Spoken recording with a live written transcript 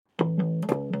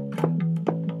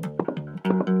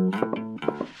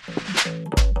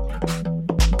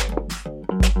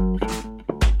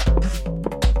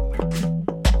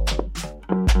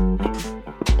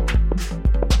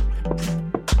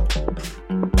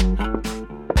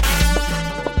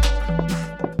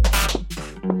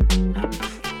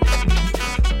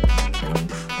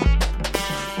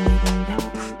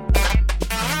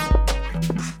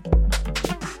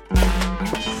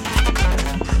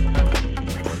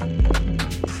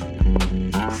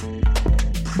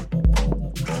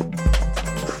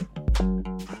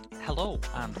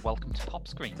to Pop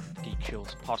Screen, the Geek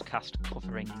Show's podcast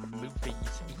covering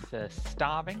movies either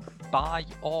starring, by,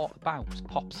 or about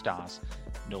pop stars.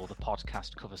 No other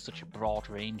podcast covers such a broad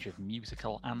range of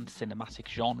musical and cinematic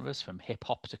genres, from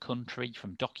hip-hop to country,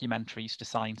 from documentaries to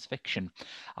science fiction.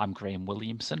 I'm Graham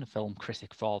Williamson, a film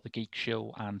critic for The Geek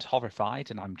Show and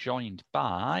Horrified, and I'm joined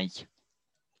by...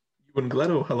 Ewan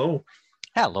Gledo, hello.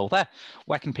 Hello there.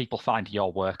 Where can people find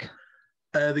your work?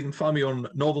 They can find me on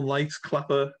Northern Lights,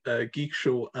 Clapper, Geek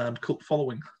Show, and Cult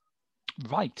Following.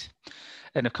 Right.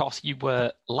 And of course, you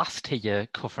were last here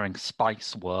covering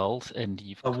Spice World, and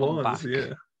you've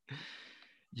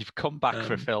come back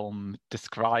for a film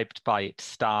described by its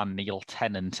star Neil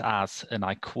Tennant as, and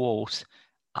I quote,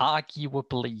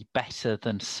 arguably better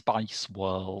than Spice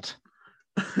World.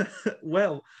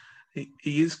 Well, he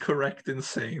is correct in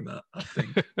saying that, I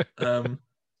think.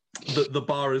 The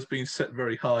bar has been set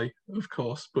very high, of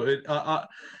course, but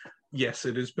yes,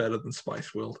 it is better than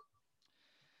Spice World.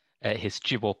 His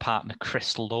duo partner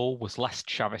Chris Lowe was less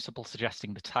charitable,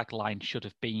 suggesting the tagline should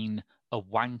have been "a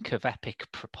wank of epic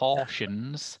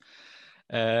proportions."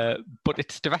 But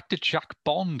its director Jack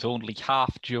Bond only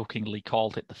half-jokingly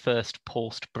called it the first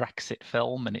post-Brexit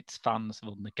film, and its fans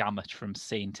run the gamut from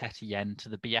Saint Etienne to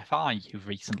the BFI, who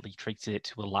recently treated it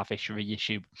to a lavish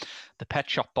reissue. The Pet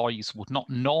Shop Boys would not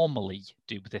normally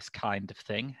do this kind of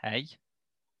thing, hey?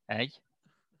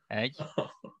 Oh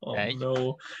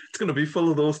no, it's going to be full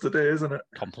of those today, isn't it?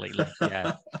 Completely,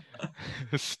 yeah.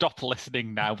 Stop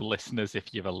listening now, listeners,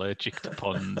 if you're allergic to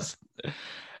puns.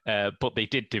 But they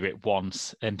did do it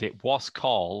once, and it was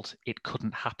called It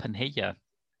Couldn't Happen Here.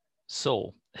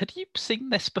 So, had you seen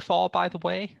this before, by the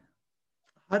way?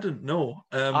 I didn't know.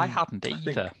 I hadn't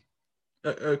either.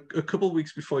 A couple of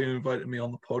weeks before you invited me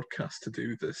on the podcast to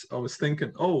do this, I was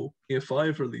thinking, if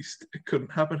I've released It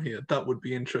Couldn't Happen Here, that would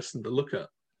be interesting to look at.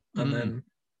 And then,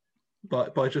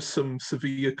 by just some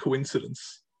severe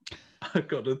coincidence, I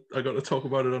got to talk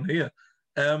about it on here.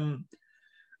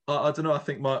 I don't know. I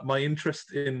think my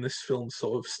interest in this film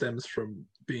sort of stems from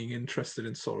being interested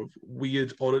in sort of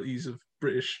weird oddities of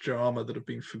British drama that have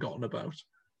been forgotten about,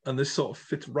 and this sort of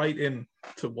fits right in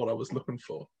to what I was looking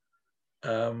for.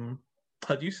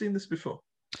 Had you seen this before?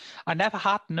 I never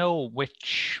had, no,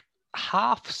 which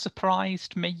half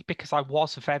surprised me because I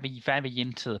was very, very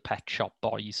into the Pet Shop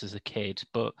Boys as a kid,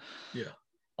 but yeah.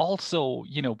 Also,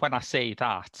 when I say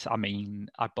that, I mean,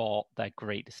 I bought their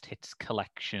greatest hits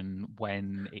collection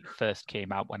when it first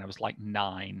came out when I was like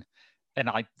 9. And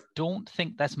I don't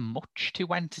think there's much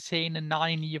to entertain a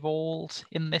 9-year-old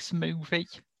in this movie.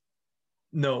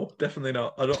 No, definitely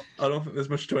not. I don't think there's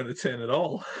much to entertain at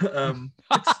all.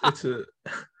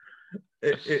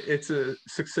 It's a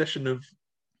succession of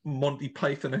Monty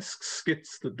Python-esque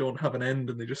skits that don't have an end,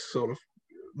 and they just sort of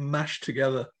mash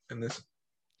together in this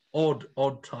odd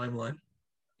timeline.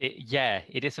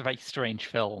 It is a very strange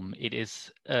film. It is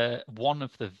one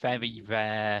of the very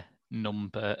rare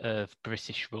number of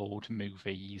British road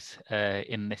movies,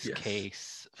 in this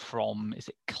case, from, is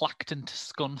it Clacton to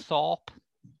Scunthorpe?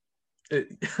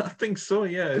 I think so,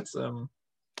 yeah. It's our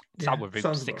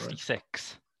Route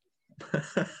 66.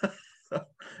 Right.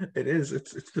 It is.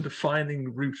 It's the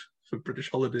defining route for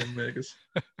British holiday makers.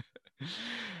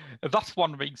 That's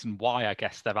one reason why I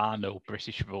guess there are no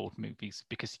British road movies,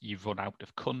 because you run out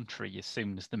of country as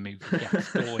soon as the movie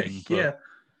gets going. Yeah. But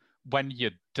when you're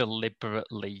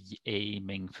deliberately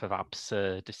aiming for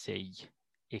absurdity,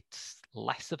 it's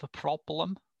less of a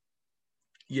problem.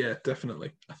 Yeah,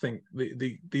 definitely. I think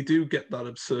they do get that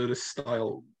absurdist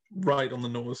style right on the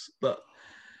nose, that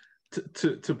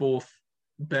to both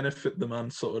benefit them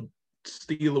and sort of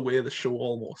steal away the show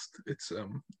almost. It's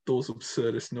those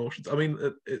absurdist notions. I mean,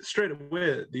 it straight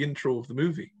away, the intro of the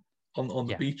movie on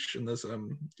the beach, and there's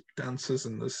dancers,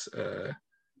 and there's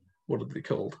what are they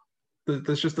called?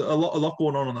 There's just a lot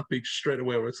going on that beach straight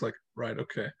away, where it's like, right,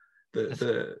 okay,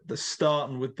 they're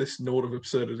starting with this note of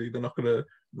absurdity. They're not going to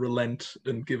relent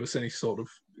and give us any sort of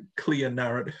clear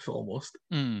narrative almost.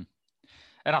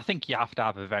 And I think you have to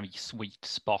have a very sweet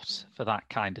spot for that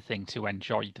kind of thing to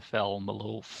enjoy the film.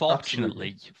 Although,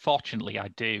 fortunately, I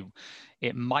do.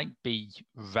 It might be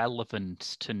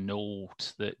relevant to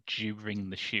note that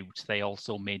during the shoot, they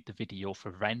also made the video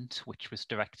for Rent, which was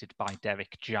directed by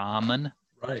Derek Jarman.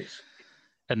 Right.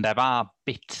 And there are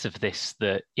bits of this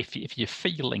that, if you're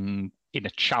feeling in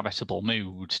a charitable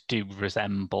mood, do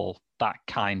resemble that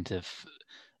kind of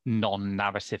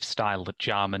non-narrative style that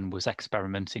Jarman was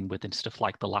experimenting with in stuff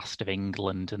like The Last of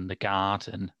England and The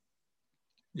Garden.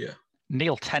 Yeah.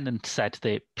 Neil Tennant said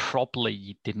they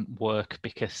probably didn't work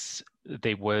because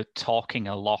they were talking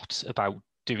a lot about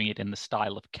doing it in the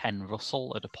style of Ken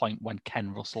Russell at a point when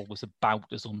Ken Russell was about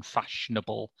as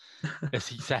unfashionable as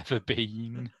he's ever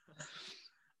been.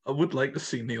 I would like to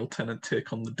see Neil Tennant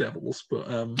take on the Devils, but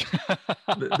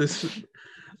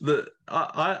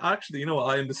I actually, you know,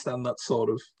 I understand that sort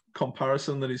of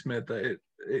comparison that he's made. That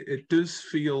it does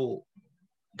feel,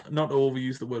 not to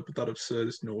overuse the word, but that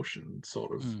absurdist notion,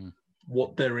 sort of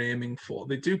what they're aiming for.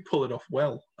 They do pull it off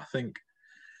well. I think.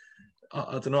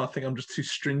 I don't know. I think I'm just too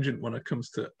stringent when it comes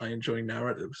to I enjoy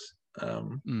narratives.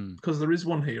 Because there is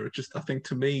one here. It just, I think,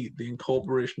 to me, the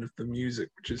incorporation of the music,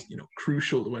 which is, you know,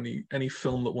 crucial to any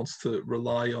film that wants to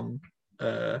rely on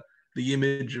the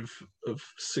image of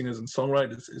singers and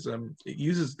songwriters, is it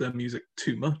uses their music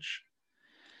too much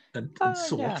and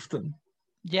so often.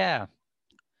 Yeah,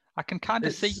 I can kind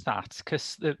of see that,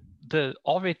 because the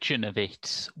origin of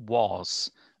it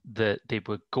was that they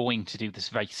were going to do this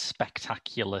very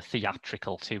spectacular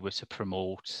theatrical tour to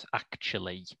promote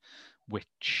Actually,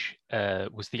 which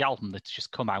was the album that's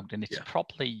just come out. And it's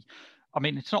probably, I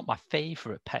mean, it's not my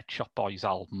favourite Pet Shop Boys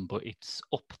album, but it's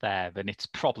up there. And it's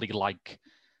probably like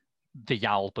the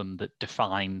album that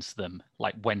defines them.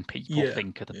 Like when people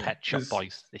think of the Pet Shop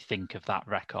Boys, they think of that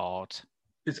record.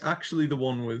 It's actually the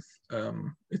one with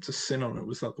It's a Sin on it.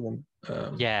 Was that the one?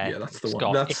 Yeah, that's the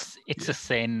one. It's a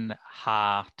Sin,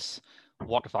 Heart,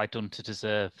 What Have I Done to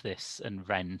Deserve This, and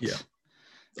Rent. Yeah.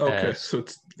 Okay, so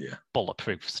it's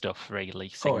bulletproof stuff, really,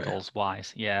 singles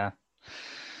wise. Yeah.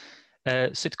 So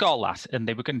it's got all that, and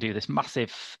they were going to do this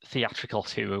massive theatrical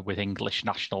tour with English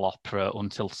National Opera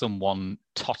until someone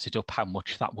totted up how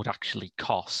much that would actually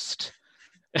cost,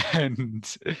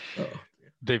 and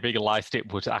they realised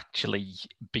it would actually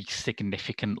be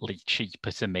significantly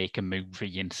cheaper to make a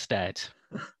movie instead.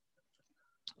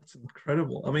 That's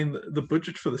incredible. I mean, the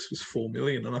budget for this was $4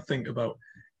 million, and I think about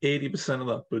 80% of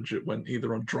that budget went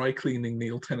either on dry cleaning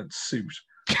Neil Tennant's suit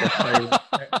or hiring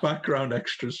background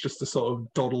extras just to sort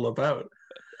of dawdle about.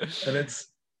 And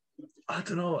it's, I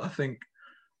don't know, I think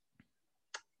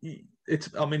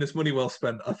it's money well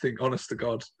spent. I think, honest to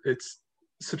God, it's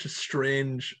such a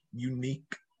strange,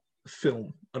 unique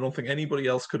film. I don't think anybody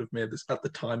else could have made this at the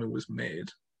time it was made.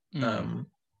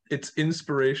 Its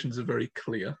inspirations are very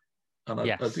clear, and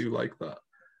I do like that.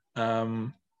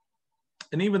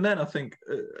 And even then, I think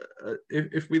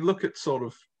if we look at sort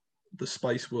of the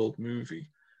Spice World movie,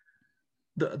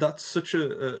 that's such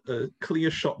a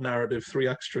clear shot narrative,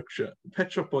 3-act structure.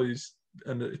 Pet Shop Boys,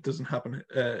 and it doesn't happen.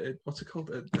 What's it called?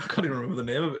 I can't even remember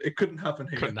the name of it. It couldn't happen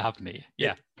here. Couldn't happen here.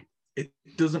 Yeah. It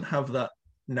doesn't have that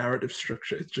narrative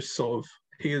structure. It's just sort of,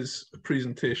 here's a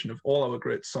presentation of all our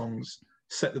great songs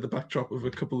set to the backdrop of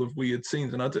a couple of weird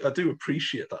scenes. And I do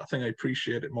appreciate that. I think I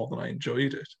appreciate it more than I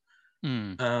enjoyed it.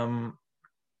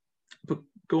 But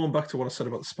going back to what I said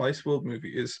about the Spice World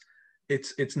movie, is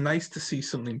it's nice to see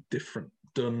something different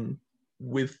done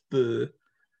with the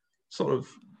sort of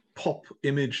pop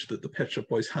image that the Pet Shop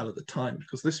Boys had at the time,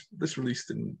 because this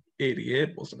released in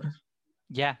 88, wasn't it?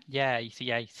 Yeah,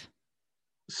 88.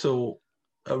 So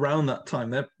around that time,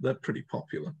 they're pretty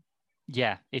popular.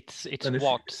 Yeah, it's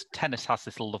what Tennis has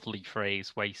this lovely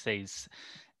phrase where he says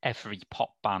every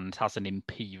pop band has an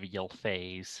imperial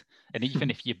phase. And even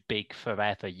if you're big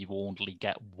forever, you only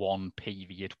get one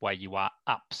period where you are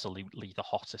absolutely the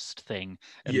hottest thing.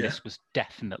 And this was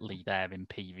definitely their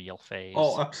imperial phase.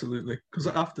 Oh, absolutely. Because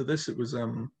after this, it was,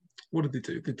 what did they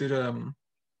do? They did...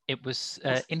 It was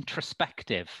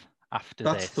Introspective after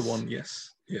this. That's the one,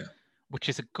 yes. Yeah. Which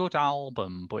is a good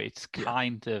album, but it's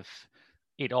kind of...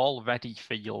 It already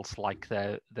feels like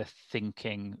they're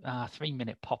thinking,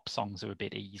 3-minute pop songs are a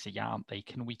bit easy, aren't they?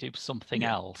 Can we do something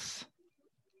else?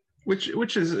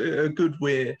 Which is a good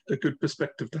way, a good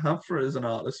perspective to have for as an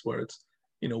artist, where it's,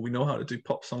 you know, we know how to do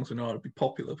pop songs, we know how to be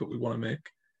popular, but we want to make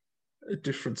a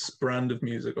different brand of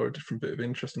music or a different bit of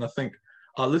interest. And I think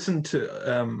I listened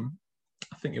to,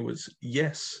 I think it was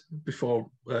Yes before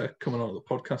coming on the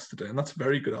podcast today, and that's a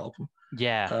very good album.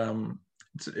 Yeah.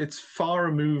 It's far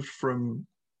removed from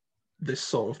this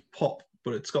sort of pop,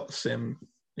 but it's got the same,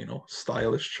 you know,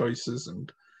 stylish choices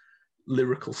and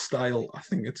lyrical style. I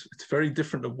think it's very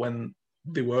different of when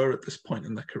they were at this point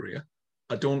in their career.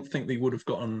 I don't think they would have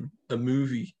gotten a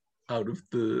movie out of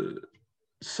the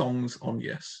songs on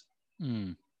Yes.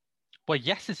 Well,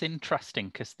 Yes is interesting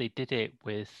because they did it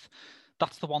with...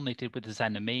 That's the one they did with the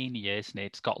Xenomania, isn't it?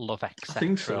 It's got Love Etc. I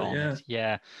think so,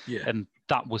 yeah. And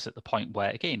that was at the point where,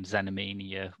 again,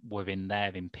 Xenomania were in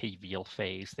their imperial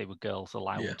phase. They were Girls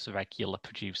Aloud, regular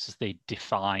producers. They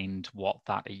defined what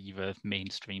that era of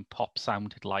mainstream pop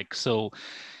sounded like. So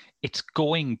it's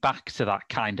going back to that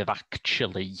kind of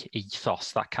actually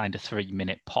ethos, that kind of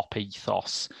 3-minute pop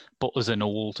ethos, but as an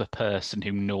older person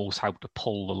who knows how to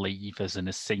pull the levers and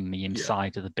has seen the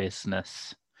inside of the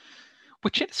business.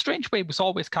 Which in a strange way was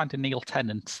always kind of Neil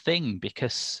Tennant's thing,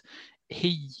 because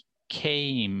he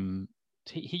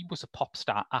was a pop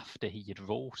star after he had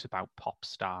wrote about pop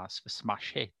stars for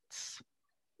smash hits.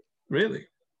 Really?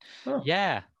 Oh.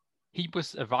 Yeah. He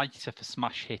was a writer for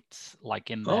smash hits,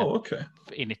 like in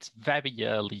its very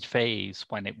early phase,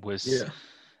 when it was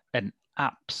an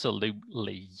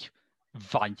absolutely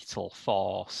vital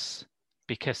force,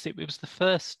 because it was the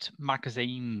first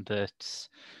magazine that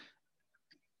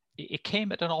it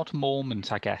came at an odd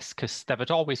moment, I guess, because there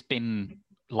had always been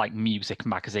like music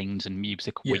magazines and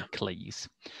music weeklies,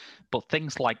 but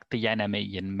things like the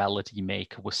NME and Melody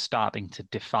Maker were starting to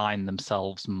define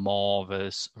themselves more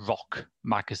as rock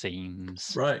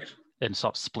magazines, right? And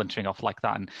sort of splintering off like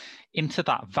that. And into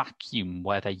that vacuum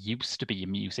where there used to be a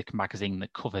music magazine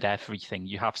that covered everything,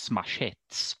 you have Smash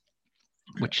Hits,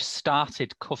 which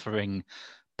started covering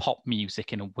pop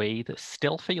music in a way that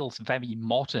still feels very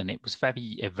modern. It was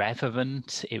very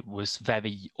irreverent. It was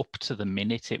very up to the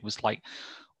minute. It was like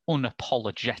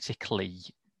unapologetically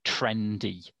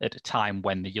trendy at a time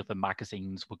when the other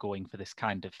magazines were going for this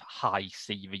kind of high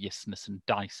seriousness and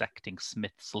dissecting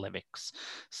Smith's lyrics.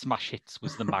 Smash Hits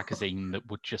was the magazine that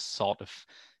would just sort of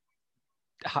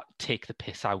take the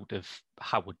piss out of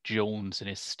Howard Jones and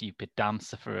his stupid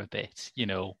dancer for a bit, you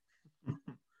know.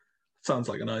 Sounds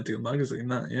like an ideal magazine,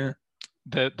 that, yeah.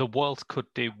 The world could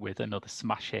do with another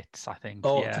Smash Hits, I think.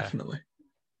 Oh, definitely.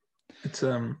 It's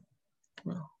well,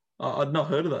 I'd not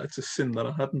heard of that. It's a sin that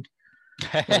I hadn't.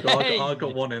 I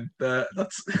got one in.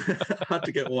 That's I had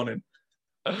to get one in.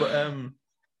 But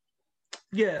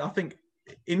yeah, I think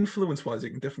influence-wise, you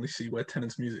can definitely see where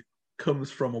Tennant's music comes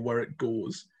from or where it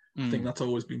goes. I think that's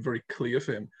always been very clear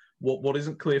for him. What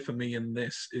isn't clear for me in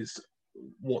this is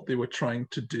what they were trying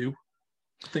to do.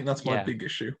 I think that's my big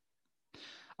issue.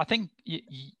 I think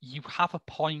you have a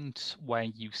point where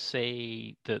you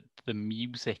say that the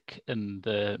music and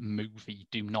the movie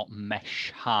do not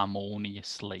mesh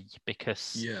harmoniously,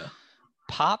 because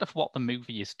part of what the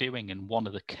movie is doing, and one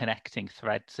of the connecting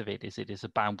threads of it is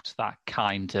about that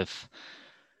kind of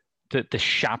the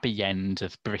shabby end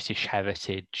of British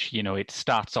heritage. You know, it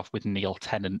starts off with Neil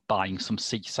Tennant buying some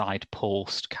seaside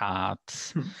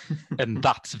postcards, and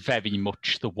that's very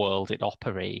much the world it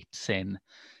operates in.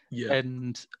 Yeah.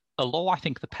 And although I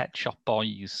think the Pet Shop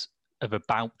Boys are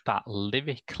about that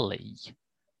lyrically,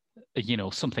 you know,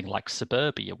 something like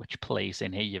Suburbia, which plays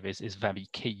in here, is very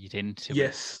keyed into it.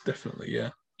 Yes, definitely, yeah.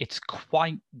 It's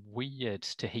quite weird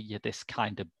to hear this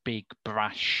kind of big,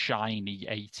 brash, shiny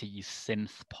 80s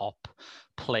synth pop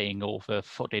playing over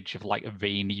footage of like a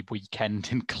rainy weekend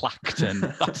in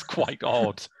Clacton. That's quite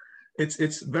odd.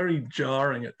 It's very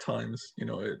jarring at times. You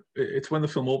know, it's when the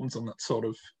film opens on that sort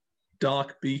of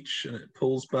dark beach and it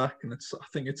pulls back, and I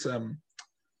think it's I'm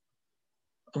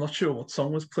not sure what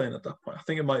song was playing at that point. I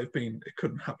think it might have been It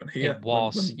Couldn't Happen Here. It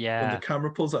was, when the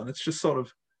camera pulls out, and it's just sort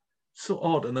of so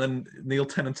odd. And then Neil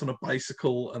Tennant's on a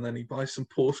bicycle, and then he buys some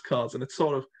postcards, and it's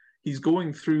sort of he's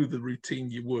going through the routine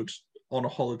you would on a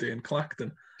holiday in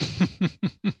Clacton,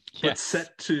 but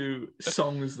set to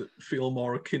songs that feel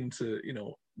more akin to, you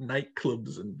know,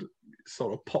 nightclubs and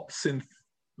sort of pop synth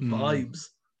vibes.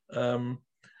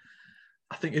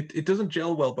 I think it doesn't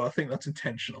gel well, but I think that's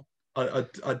intentional.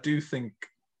 I do think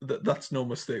that's no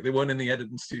mistake. They weren't in the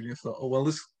editing studio and thought, oh well,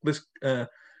 this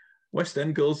West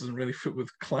End Girls doesn't really fit with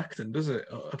Clacton, does it?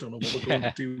 I don't know what we're going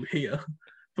to do here.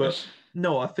 But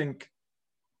no, I think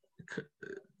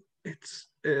it's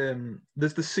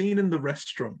there's the scene in the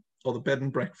restaurant or the bed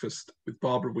and breakfast with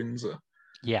Barbara Windsor.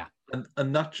 Yeah.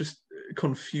 And that just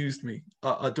confused me.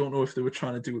 I don't know if they were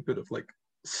trying to do a bit of like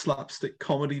slapstick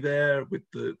comedy there with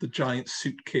the giant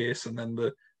suitcase and then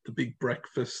the big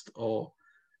breakfast, or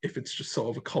if it's just sort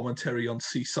of a commentary on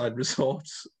seaside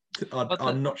resorts.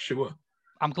 I'm not sure.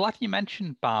 I'm glad you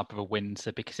mentioned Barbara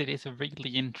Windsor, because it is a really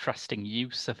interesting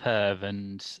use of her.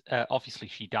 And obviously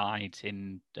she died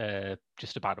in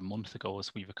just about a month ago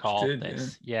as we record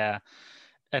this. Yeah.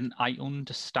 And I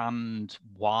understand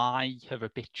why her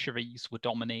obituaries were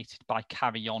dominated by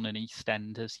Carry On and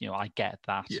EastEnders. You know, I get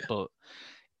that. Yeah. But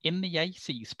in the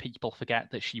 80s, people forget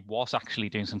that she was actually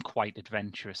doing some quite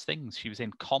adventurous things. She was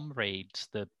in Comrades,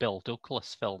 the Bill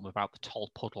Douglas film about the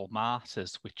Tolpuddle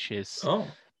Martyrs, which is... Oh.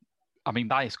 I mean,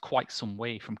 that is quite some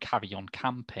way from Carry On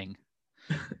Camping.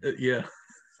 Yeah.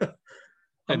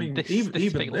 I mean, this even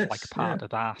feels like part of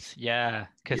that. Yeah.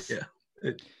 Because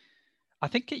I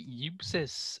think it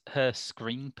uses her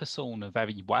screen persona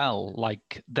very well.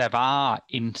 Like, there are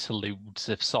interludes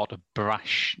of sort of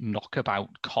brash knockabout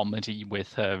comedy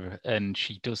with her, and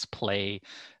she does play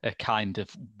a kind of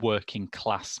working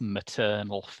class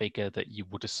maternal figure that you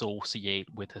would associate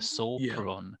with a soap Yeah.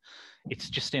 run. It's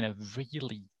just in a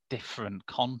really different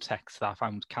context that I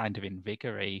found kind of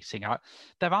invigorating.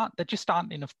 There just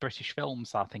aren't enough British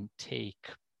films, I think, take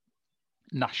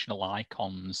national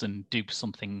icons and do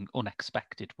something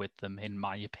unexpected with them, in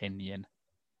my opinion.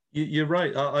 You're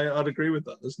right. I'd agree with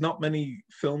that. There's not many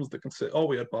films that can say, "Oh,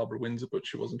 we had Barbara Windsor, but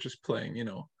she wasn't just playing,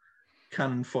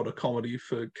 cannon fodder comedy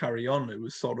for Carry On." It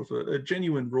was sort of a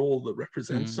genuine role that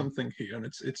represents something here, and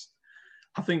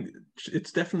I think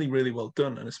it's definitely really well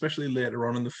done, and especially later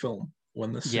on in the film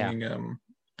when they're singing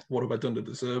 "What Have I Done to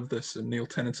Deserve This?" and Neil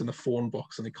Tennant's in the phone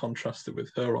box and he contrasted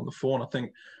with her on the phone. I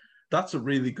think that's a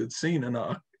really good scene, and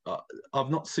I've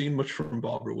not seen much from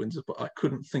Barbara Windsor, but I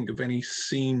couldn't think of any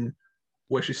scene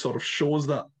where she sort of shows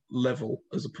that level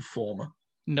as a performer.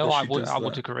 No, As I she would does I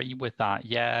would there. agree with that.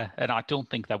 Yeah, and I don't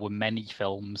think there were many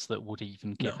films that would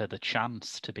even give No, her the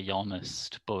chance, to be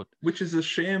honest. But which is a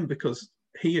shame because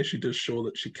here she does show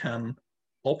that she can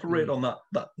operate on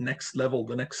that next level,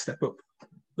 the next step up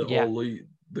that yeah, all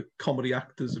the comedy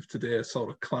actors of today are sort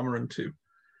of clamoring to.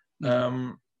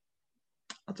 mm.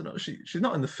 I don't know. She's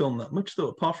not in the film that much though.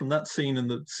 Apart from that scene in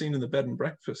the bed and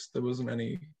breakfast, there wasn't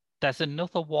any. There's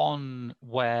another one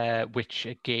which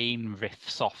again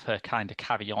riffs off her kind of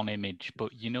Carry On image,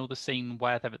 but you know the scene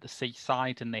where they're at the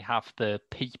seaside and they have the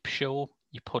peep show.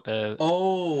 You put a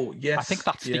Oh I think yes,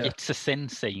 that's the yeah, It's a Sin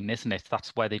scene, isn't it? That's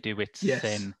where they do It's a yes,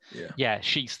 Sin. yeah. Yeah,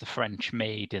 she's the French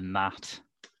maid in that.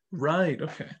 Right,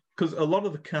 okay. Because a lot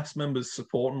of the cast members,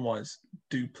 supporting wise,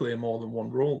 do play more than one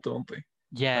role, don't they?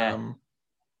 Yeah, Um, and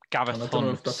Gareth I don't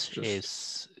know if that's Hunt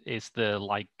just. is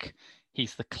the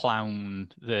he's the clown,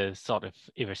 the sort of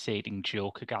irritating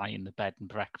joker guy in the bed and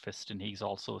breakfast, and he's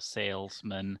also a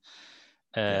salesman.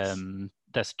 Yes.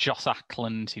 There's Joss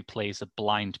Ackland who plays a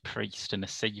blind priest and a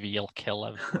serial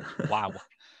killer. Wow,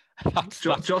 that's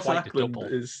Joss quite a Ackland double.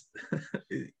 is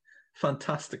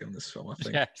fantastic in this film, I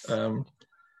think. Yes.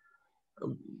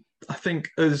 I think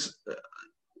as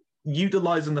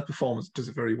utilizing the performance does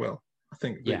it very well. I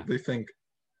think Yeah. they think,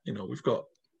 we've got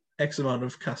X amount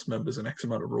of cast members and X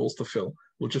amount of roles to fill.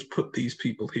 We'll just put these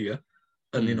people here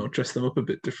and, dress them up a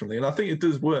bit differently. And I think it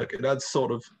does work. It adds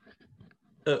sort of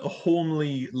a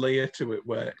homely layer to it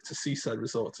where it's a seaside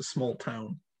resort, it's a small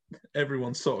town.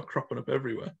 Everyone's sort of cropping up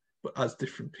everywhere, but as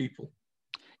different people.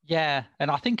 Yeah, and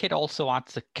I think it also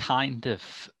adds a kind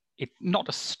of not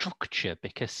a structure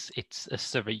because it's a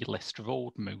surrealist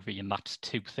road movie, and that's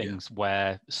two things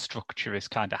where structure is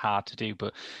kind of hard to do,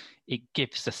 but it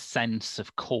gives a sense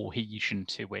of cohesion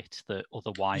to it that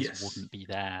otherwise wouldn't be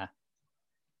there.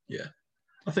 Yeah.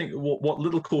 I think what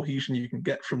little cohesion you can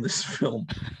get from this film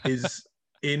is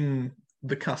in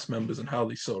the cast members and how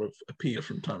they sort of appear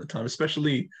from time to time,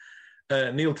 especially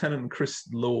Neil Tennant and Chris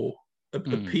Lowe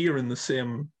appear in the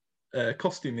same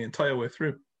costume the entire way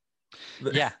through.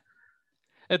 Yeah.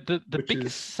 The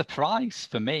biggest surprise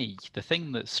for me, the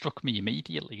thing that struck me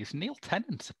immediately, is Neil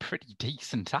Tennant's a pretty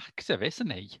decent actor,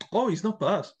 isn't he? Oh, he's not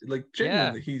bad. Like,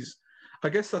 genuinely, I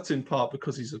guess that's in part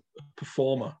because he's a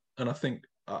performer. And I think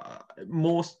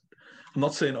most, I'm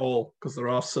not saying all, because there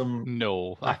are some.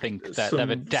 No, I think that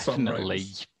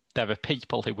there are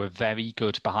people who were very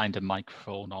good behind a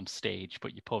microphone on stage,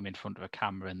 but you put them in front of a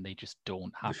camera and they just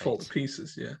don't have it. They fall to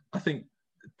pieces, yeah. I think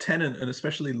Tennant, and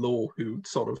especially Lowe, who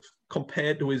sort of,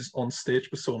 compared to his on-stage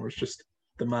persona, is just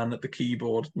the man at the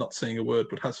keyboard, not saying a word,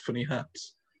 but has funny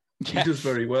hats. Yes. He does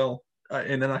very well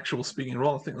in an actual speaking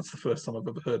role. I think that's the first time I've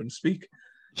ever heard him speak.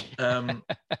 But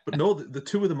no, the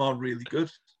two of them are really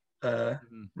good.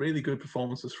 Really good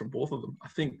performances from both of them. I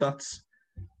think that's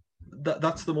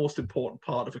the most important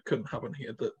part of It Couldn't Happen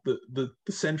Here. The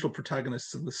central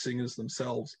protagonists and the singers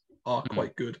themselves are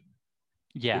quite good.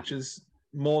 Yeah. Which is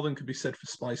more than could be said for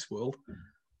Spice World.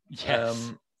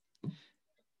 Yes.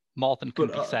 More than can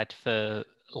be said for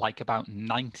like about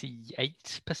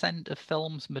 98% of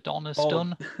films Madonna's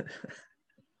done.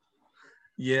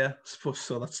 Yeah, I suppose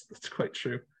so. That's quite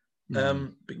true.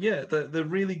 But yeah, they're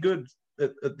really good.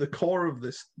 At the core of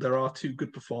this, there are two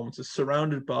good performances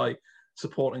surrounded by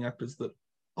supporting actors that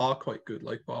are quite good,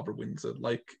 like Barbara Windsor,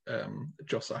 like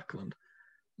Joss Ackland.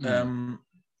 I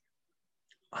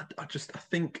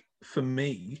think for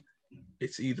me,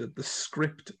 it's either the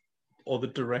script or the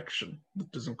direction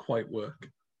that doesn't quite work.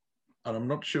 And I'm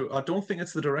not sure. I don't think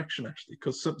it's the direction, actually,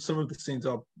 because some of the scenes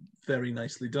are very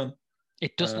nicely done.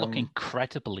 It does look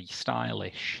incredibly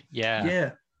stylish. Yeah.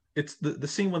 Yeah. It's the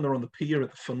scene when they're on the pier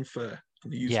at the fun fair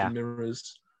and the use of the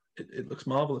mirrors. It looks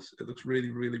marvelous. It looks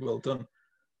really, really well done.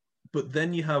 But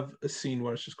then you have a scene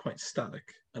where it's just quite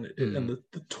static, and and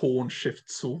the tone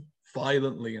shifts so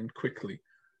violently and quickly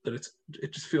that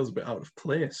it just feels a bit out of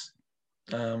place.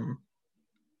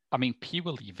 I mean,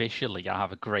 purely visually, I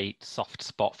have a great soft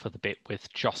spot for the bit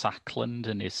with Joss Ackland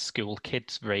and his school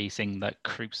kids raising the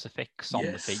crucifix on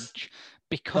the beach,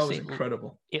 because that was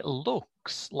incredible. It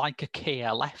looks like a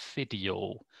KLF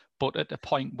video, but at a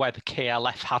point where the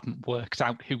KLF hadn't worked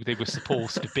out who they were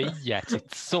supposed to be yet.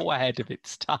 It's so ahead of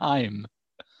its time.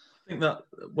 I think that,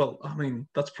 well, I mean,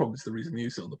 that's probably the reason they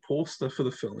used it on the poster for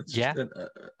the film. It's just,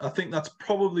 I think that's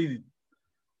probably...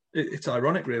 It's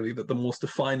ironic, really, that the most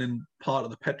defining part of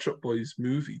the Pet Shop Boys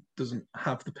movie doesn't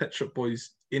have the Pet Shop Boys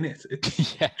in it.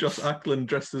 It's Joss Ackland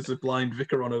dressed as a blind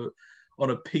vicar on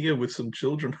a pier with some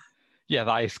children. Yeah,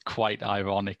 that is quite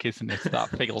ironic, isn't it? That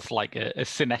feels like a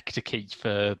synecdoche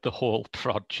for the whole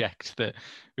project, that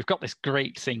we've got this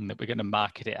great thing that we're going to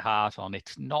market it hard on.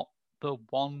 It's not the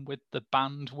one with the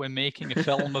band we're making a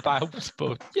film about,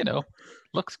 but,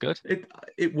 looks good.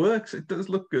 It works. It does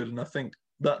look good, and I think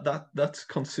that's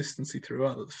consistency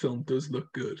throughout, that the film does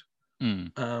look good.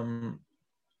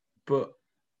 But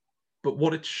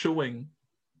what it's showing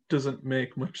doesn't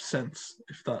make much sense,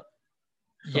 if that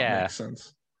makes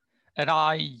sense. And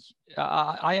I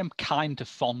am kind of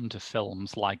fond of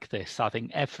films like this. I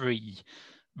think every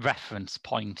reference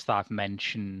point that I've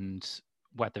mentioned,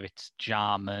 whether it's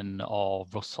Jarman or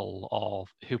Russell or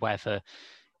whoever,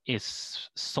 is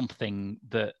something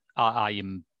that I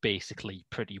am basically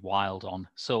pretty wild on.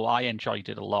 So I enjoyed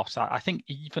it a lot. I think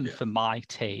even for my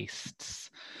tastes,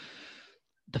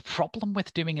 the problem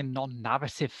with doing a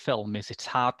non-narrative film is it's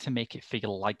hard to make it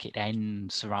feel like it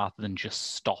ends rather than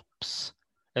just stops.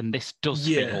 And this does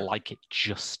feel like it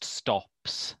just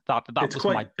stops. That was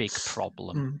my big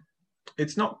problem.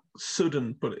 It's not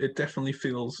sudden, but it definitely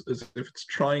feels as if it's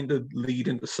trying to lead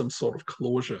into some sort of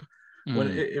closure when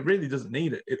it really doesn't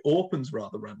need it. It opens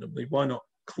rather randomly. Why not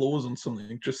close on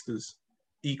something just as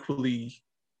equally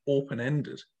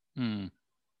open-ended?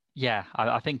 Yeah,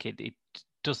 I think it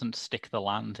doesn't stick the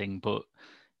landing, but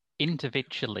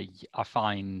individually, I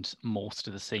find most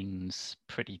of the scenes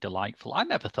pretty delightful. I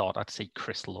never thought I'd see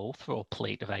Chris Lowe throw a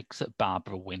plate of eggs at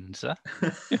Barbara Windsor.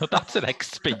 That's an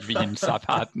experience I've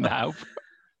had now.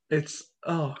 I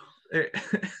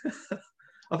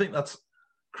think that's...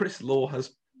 Chris Lowe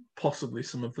has possibly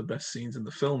some of the best scenes in the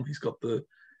film. He's got the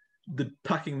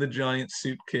packing the giant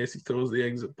suitcase, he throws the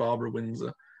eggs at Barbara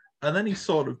Windsor, and then he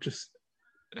sort of just...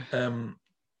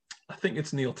 I think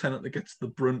it's Neil Tennant that gets the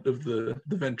brunt of the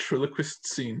ventriloquist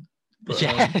scene. But,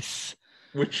 yes!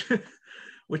 Which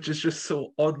is just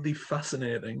so oddly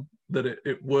fascinating that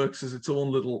it works as its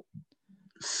own little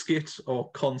skit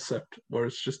or concept, where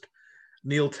it's just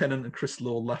Neil Tennant and Chris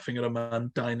Lowe laughing at a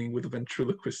man dining with a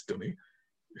ventriloquist dummy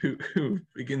who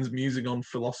begins musing on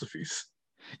philosophies.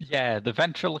 Yeah, the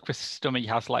ventriloquist dummy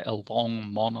has like a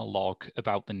long monologue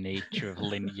about the nature of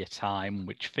linear time,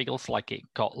 which feels like it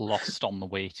got lost on the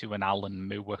way to an Alan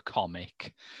Moore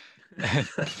comic.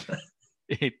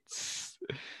 It's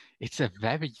a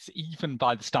very, even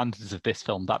by the standards of this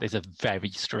film, that is a very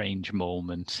strange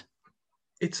moment.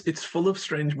 It's full of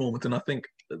strange moments, and I think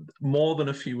more than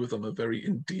a few of them are very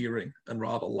endearing and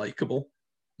rather likable.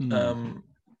 There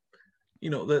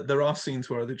are scenes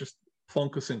where they just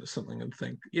plonk us into something and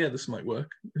think, this might work.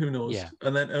 Who knows? Yeah.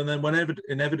 And then whenever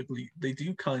inevitably they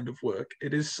do kind of work,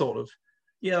 it is sort of,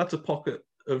 that's a pocket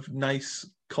of nice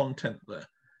content there.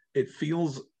 It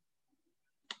feels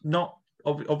not...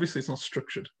 Obviously, it's not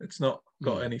structured. It's not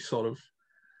got any sort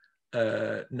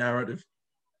of narrative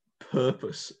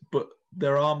purpose, but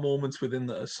there are moments within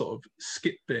that are sort of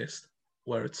skit-based,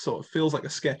 where it sort of feels like a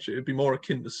sketch. It would be more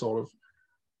akin to sort of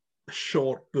a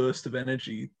short burst of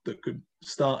energy that could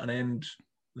start and end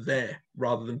there,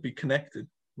 rather than be connected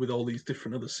with all these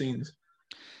different other scenes.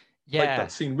 Yeah. Like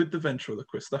that scene with the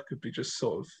ventriloquist, that could be just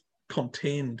sort of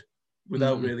contained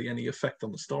without really any effect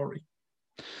on the story.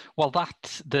 Well,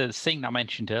 the scene I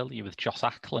mentioned earlier with Joss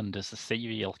Ackland as the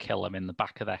serial killer in the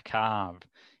back of their car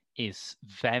is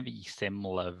very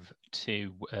similar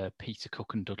to a Peter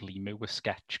Cook and Dudley Moore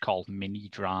sketch called Mini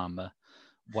Drama,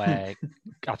 where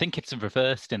I think it's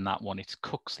reversed in that one. It's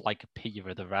Cook's like a peer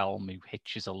of the realm who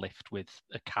hitches a lift with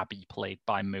a cabbie played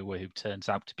by Moore, who turns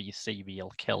out to be a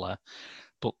serial killer.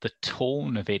 But the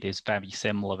tone of it is very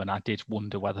similar, and I did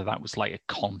wonder whether that was like a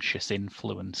conscious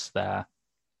influence there.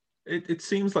 It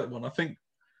seems like one. I think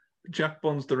Jack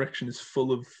Bond's direction is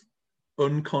full of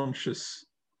unconscious...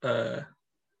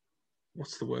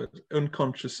 what's the word?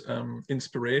 Unconscious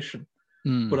inspiration.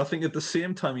 But I think at the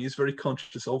same time, he is very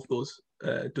conscious of those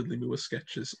Dudley Moore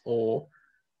sketches, or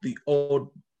the odd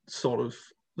sort of,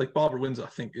 like Barbara Windsor, I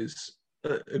think is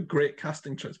a great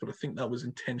casting choice, but I think that was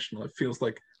intentional. It feels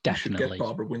like we should get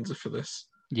Barbara Windsor for this.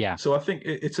 Yeah. So I think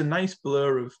it's a nice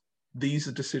blur of these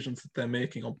are decisions that they're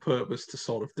making on purpose to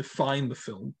sort of define the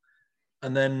film,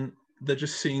 and then they're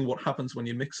just seeing what happens when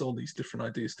you mix all these different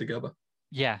ideas together.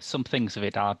 Yeah, some things of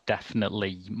it are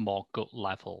definitely more gut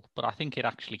level, but I think it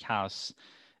actually has.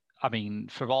 I mean,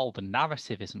 for all the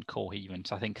narrative isn't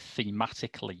coherent, I think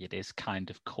thematically it is kind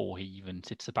of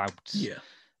coherent. It's about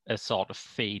a sort of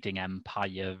fading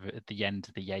empire at the end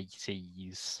of the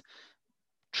 80s,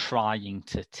 trying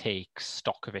to take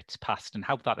stock of its past and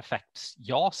how that affects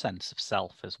your sense of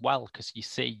self as well, because you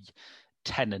see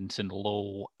Tennant and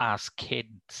Lowe as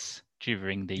kids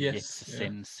during the It's a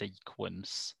Sin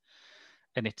sequence.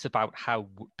 And it's about how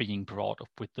being brought up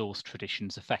with those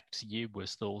traditions affects you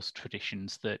as those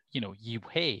traditions that, you know, you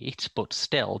hate, but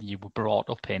still you were brought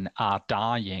up in are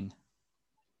dying.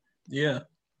 Yeah.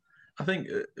 I think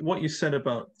what you said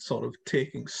about sort of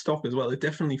taking stock as well, it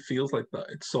definitely feels like that.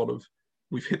 It's sort of,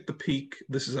 we've hit the peak.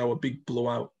 This is our big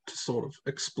blowout to sort of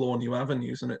explore new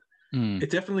avenues. And it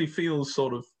definitely feels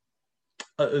sort of,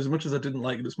 as much as I didn't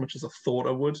like it as much as I thought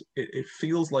I would, it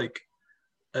feels like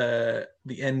the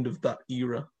end of that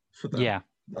era for them. Yeah.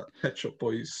 That Pet Shop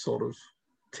Boys sort of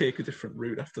take a different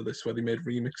route after this, where they made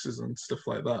remixes and stuff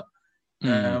like that.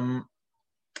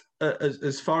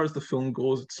 As far as the film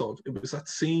goes, it was that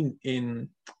scene in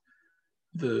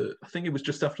I think it was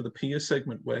just after the Pier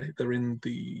segment where they're in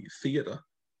the theatre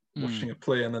watching a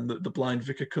play, and then the blind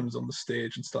vicar comes on the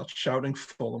stage and starts shouting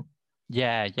for them.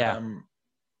 Yeah.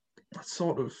 That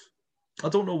sort of, I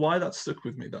don't know why that stuck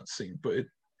with me, that scene, but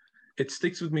it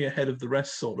sticks with me ahead of the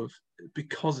rest, sort of,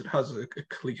 because it has a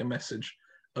clear message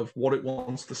of what it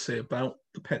wants to say about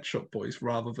the Pet Shop Boys,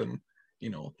 rather than, you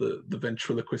know, the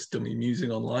ventriloquist dummy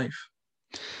musing on life.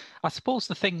 I suppose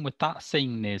the thing with that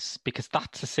scene is because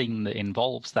that's a scene that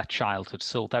involves their childhood,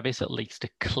 so there is at least a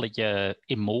clear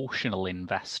emotional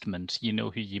investment. You know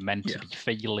who you're meant to be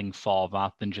feeling for,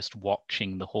 rather than just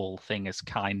watching the whole thing as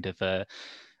kind of a...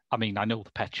 I mean, I know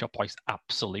the Pet Shop Boys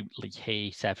absolutely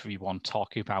hate everyone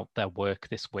talking about their work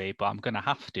this way, but I'm going to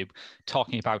have to,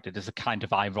 talking about it as a kind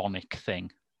of ironic thing.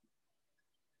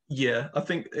 Yeah, I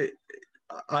think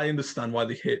I understand why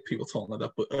they hate people talking like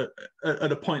that, but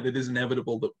at a point it is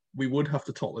inevitable that we would have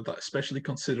to talk like that, especially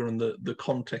considering the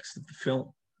context of the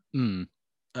film.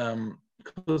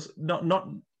 Because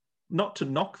not to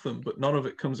knock them, but none of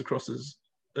it comes across as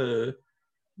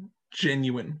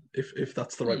genuine, if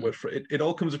that's the right word for it. It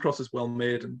all comes across as well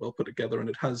made and well put together, and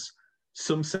it has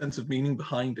some sense of meaning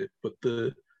behind it. But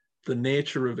the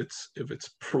nature of its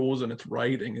prose and its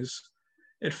writing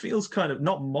it feels kind of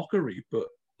not mockery, but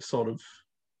sort of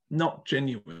not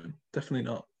genuine.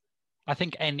 Definitely not. I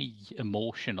think any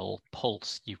emotional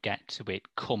pulse you get to it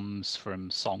comes from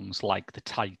songs like the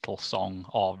title song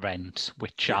or Rent,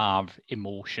 which are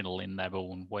emotional in their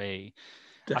own way.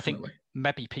 Definitely. I think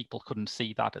maybe people couldn't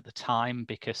see that at the time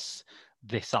because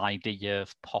this idea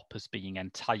of pop as being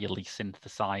entirely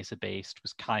synthesizer based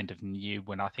was kind of new,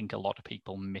 and I think a lot of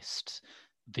people missed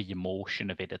the emotion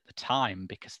of it at the time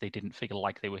because they didn't feel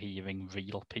like they were hearing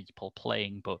real people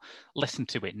playing. But listen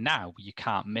to it now, you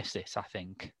can't miss it, I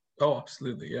think. Oh,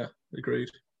 absolutely. Yeah, agreed.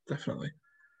 Definitely.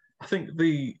 I think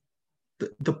the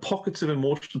pockets of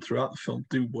emotion throughout the film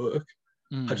do work.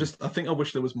 I think I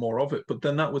wish there was more of it, but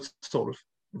then that would sort of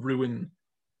ruin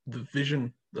the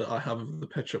vision that I have of the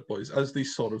Pet Shop Boys as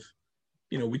these sort of,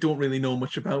 you know, we don't really know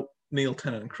much about Neil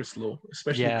Tennant and Chris Lowe,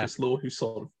 especially Chris Lowe, who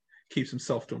sort of keeps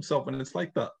himself to himself. And it's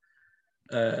like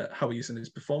that, how he is in his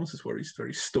performances, where he's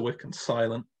very stoic and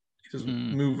silent. He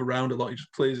doesn't move around a lot. He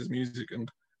just plays his music and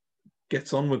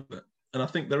gets on with it. And I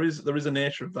think there is a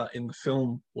nature of that in the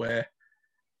film where,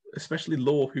 especially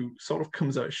Lowe, who sort of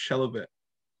comes out of shell of it,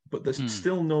 but there's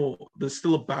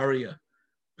still a barrier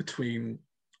between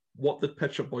what the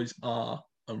Pet Shop Boys are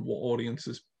and what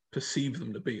audiences perceive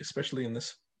them to be, especially in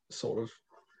this sort of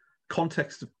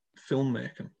context of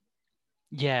filmmaking.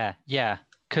 Yeah.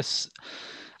 Because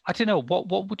I don't know,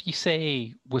 what would you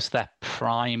say was their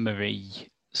primary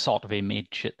sort of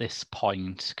image at this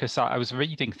point? Because I was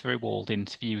reading through old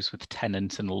interviews with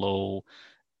Tennant and Lowe,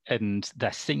 and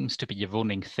there seems to be a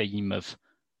running theme of,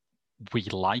 we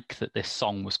like that this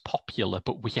song was popular,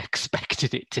 but we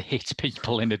expected it to hit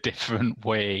people in a different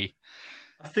way.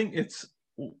 I think it's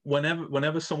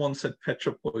whenever someone said Pet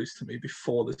Shop Boys to me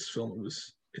before this film,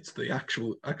 it's the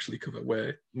actually cover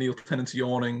where Neil Tennant's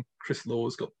yawning, Chris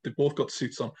Lowe's they both got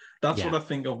suits on. That's what I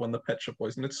think of when the Pet Shop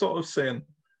Boys, and it's sort of saying,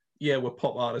 yeah, we're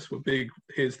pop artists, we're big,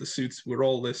 here's the suits, we're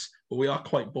all this, but we are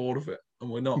quite bored of it,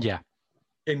 and we're not. Yeah.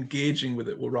 engaging with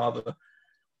it, or rather,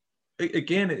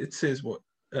 again, it says what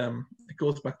it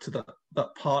goes back to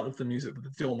that part of the music that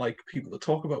they don't like people to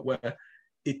talk about, where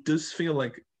it does feel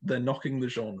like they're knocking the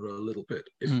genre a little bit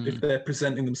if they're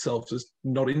presenting themselves as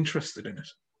not interested in it.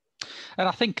 And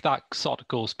I think that sort of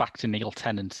goes back to Neil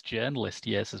Tennant's journalist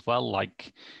years as well.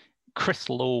 Like, Chris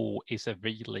Lowe is a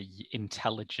really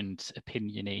intelligent,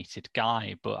 opinionated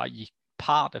guy, but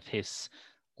part of his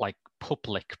like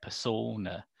public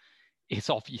persona is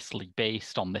obviously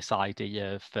based on this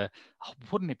idea of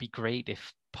wouldn't it be great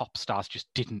if pop stars just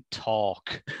didn't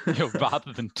talk,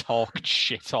 rather than talk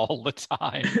shit all the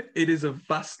time. It is a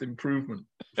vast improvement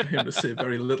for him to say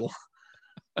very little.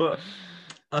 But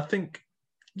I think,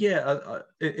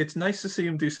 it's nice to see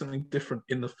him do something different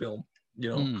in the film,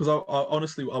 because I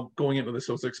honestly, going into this,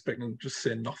 I was expecting him to just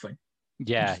say nothing.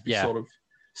 Yeah, just be sort of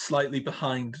slightly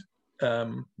behind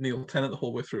Neil Tennant the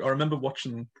whole way through. I remember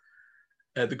watching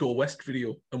the Go West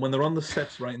video, and when they're on the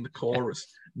steps writing the chorus,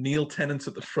 Neil Tennant's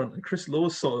at the front and Chris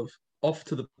Lowe's sort of off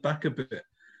to the back a bit.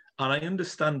 And I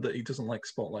understand that he doesn't like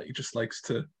spotlight. He just likes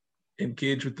to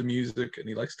engage with the music, and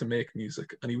he likes to make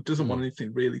music, and he doesn't want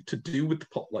anything really to do with the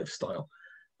pop lifestyle.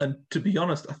 And to be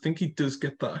honest, I think he does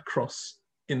get that across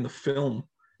in the film,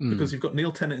 because you've got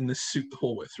Neil Tennant in this suit the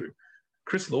whole way through.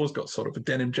 Chris Lowe's got sort of a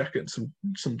denim jacket and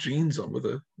some jeans on with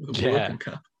a working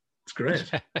cap. It's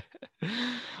great.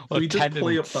 Well, so he does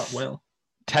play up that well.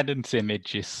 Tennant's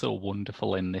image is so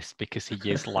wonderful in this, because he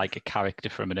is like a character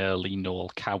from an early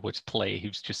Noel Coward play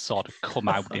who's just sort of come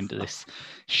out into this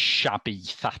shabby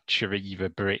Thatcher era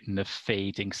Britain of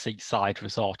fading seaside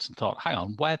resorts and thought, hang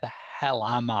on, where the hell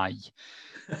am I?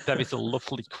 There is a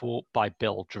lovely quote by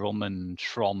Bill Drummond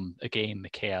from, again, the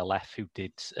KLF, who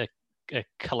did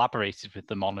collaborated with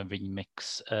them on a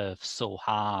remix of So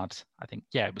Hard. I think,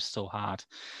 it was So Hard.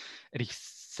 And he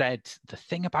said, the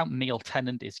thing about Neil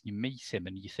Tennant is you meet him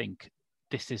and you think,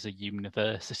 this is a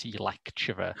university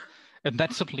lecturer. And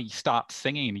then suddenly you start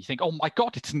singing and you think, oh my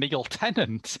God, it's Neil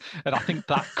Tennant. And I think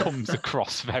that comes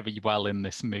across very well in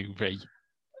this movie.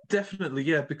 Definitely,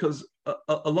 yeah, because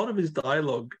a lot of his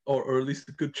dialogue, or at least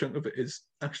a good chunk of it, is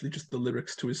actually just the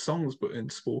lyrics to his songs, but in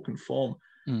spoken form.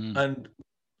 And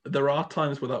there are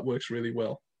times where that works really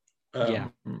well.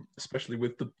 Especially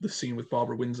with the scene with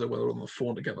Barbara Windsor where they're on the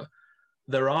phone together.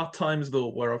 There are times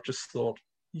though where I've just thought,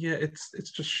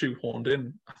 it's just shoehorned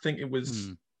in. I think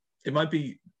it might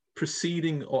be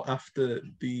preceding or after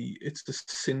It's the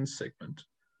Sin segment,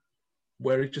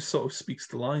 where he just sort of speaks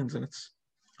the lines, and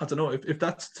I don't know, if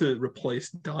that's to replace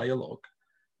dialogue,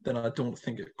 then I don't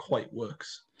think it quite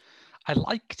works. I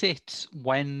liked it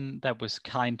when there was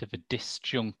kind of a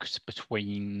disjunct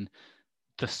between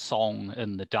the song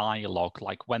and the dialogue,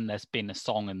 like when there's been a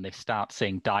song and they start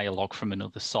saying dialogue from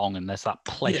another song, and there's that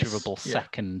pleasurable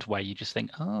second where you just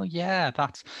think, oh yeah,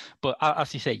 but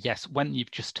as you say, yes, when you've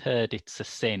just heard It's a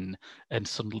Sin and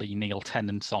suddenly Neil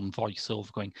Tennant's on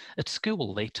voiceover going, at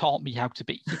school they taught me how to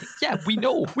be, yeah, we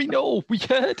know, we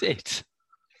heard it.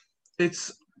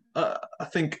 It's I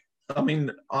think, I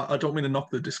mean, I don't mean to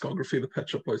knock the discography of the Pet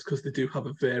Shop Boys, because they do have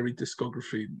a varied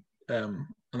discography, and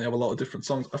they have a lot of different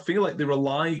songs. I feel like they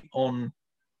rely on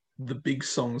the big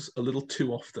songs a little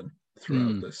too often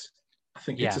throughout this. I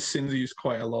think It's a Sin used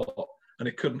quite a lot, and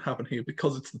it couldn't happen here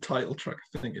because it's the title track.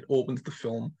 I think it opens the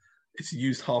film, it's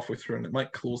used halfway through, and it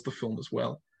might close the film as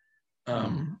well.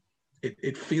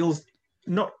 It feels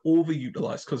not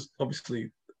overutilized, because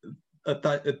obviously at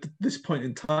this point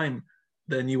in time,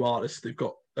 they're new artists. They've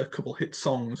got a couple hit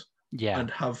songs and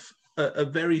have a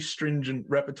very stringent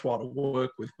repertoire to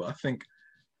work with, but I think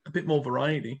a bit more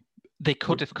variety. They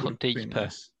could have cut deeper.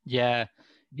 Nice.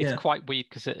 It's quite weird,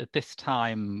 because at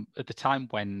the time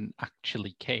when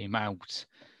actually came out,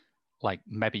 like,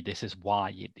 maybe this is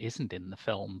why it isn't in the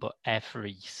film, but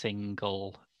every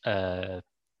single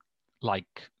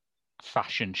like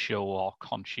fashion show or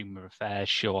consumer affairs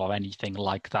show or anything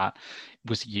like that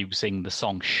was using the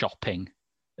song Shopping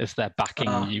as their backing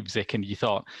music, and you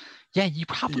thought, you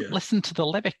haven't listened to the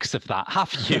lyrics of that,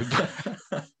 have you?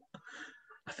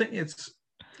 I think it's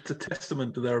a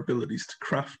testament to their abilities to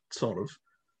craft sort of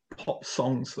pop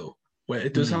songs, though, where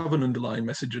it does have an underlying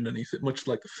message underneath it, much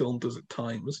like the film does at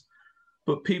times.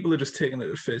 But people are just taking it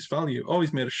at face value. Oh,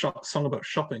 he's made a song about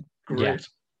shopping. Great.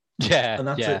 Yeah. And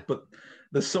that's it. But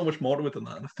there's so much more to it than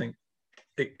that. And I think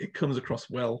it comes across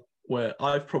well, where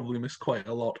I've probably missed quite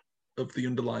a lot of the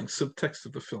underlying subtext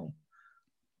of the film,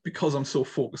 because I'm so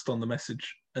focused on the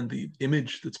message and the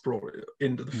image that's brought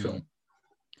into the film.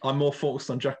 I'm more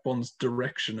focused on Jack Bond's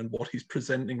direction and what he's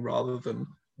presenting rather than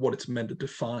what it's meant to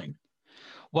define.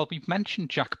 Well, we've mentioned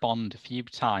Jack Bond a few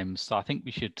times, so I think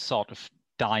we should sort of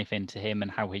dive into him and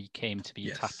how he came to be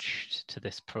Yes. attached to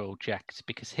this project,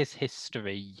 because his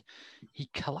history, he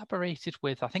collaborated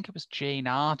with, I think it was Jane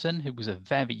Arden, who was a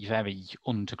very, very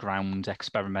underground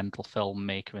experimental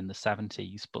filmmaker in the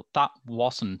 70s, but that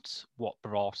wasn't what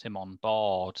brought him on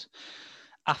board.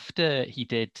 After he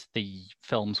did the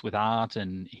films with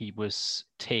Arden, he was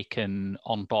taken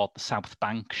on board the South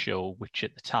Bank show, which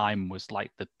at the time was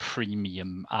like the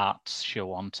premium arts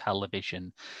show on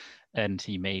television. And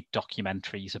he made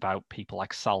documentaries about people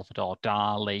like Salvador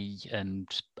Dali. And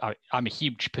I'm a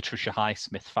huge Patricia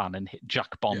Highsmith fan, and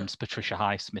Jack Bond's Patricia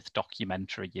Highsmith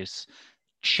documentary is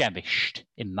cherished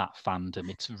in that fandom.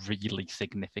 It's really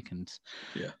significant.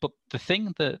 Yeah. But the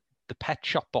thing that the Pet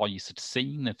Shop Boys had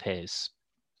seen of his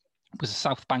was a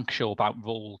South Bank show about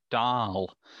Roald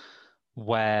Dahl,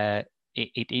 where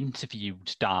it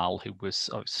interviewed Dahl, who was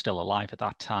still alive at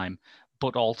that time,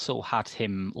 but also had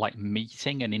him like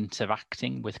meeting and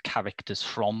interacting with characters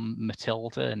from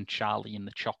Matilda and Charlie and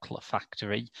the Chocolate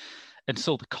Factory. And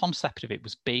so the concept of it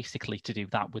was basically to do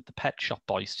that with the Pet Shop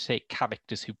Boys, to take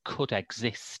characters who could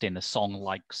exist in a song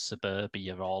like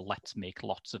Suburbia or Let's Make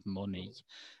Lots of Money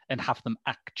and have them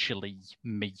actually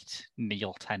meet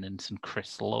Neil Tennant and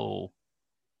Chris Lowe.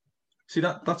 See,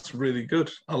 that's really good.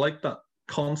 I like that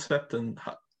concept, and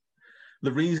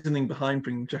the reasoning behind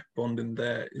bringing Jack Bond in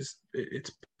there is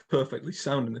it's perfectly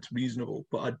sound and it's reasonable.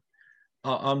 But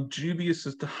I'm dubious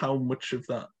as to how much of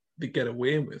that they get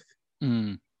away with.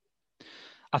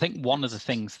 I think one of the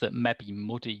things that maybe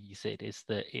muddies it is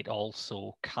that it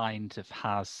also kind of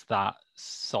has that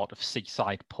sort of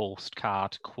seaside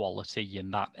postcard quality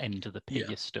and that end of the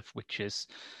pier stuff, which is,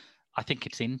 I think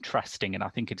it's interesting, and I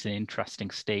think it's an interesting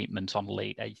statement on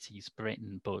late 80s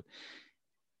Britain, but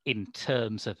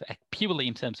purely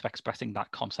in terms of expressing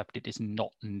that concept, it is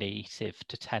not native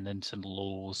to Tennant and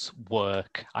Lowe's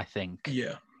work, I think.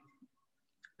 Yeah.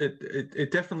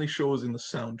 It definitely shows in the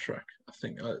soundtrack. I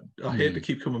think I hate to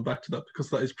keep coming back to that because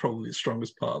that is probably the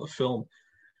strongest part of the film,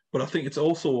 but I think it's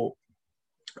also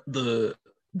the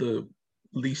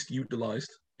least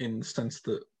utilized, in the sense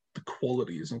that the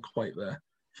quality isn't quite there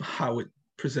for how it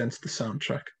presents the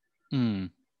soundtrack.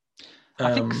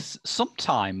 I think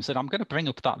sometimes, and I'm going to bring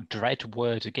up that dread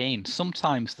word again,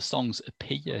 sometimes the songs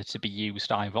appear to be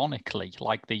used ironically,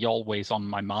 like the Always on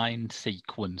My Mind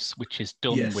sequence, which is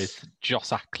done with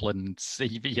Joss Ackland's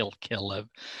Serial Killer.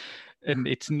 And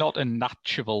it's not a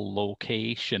natural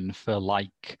location for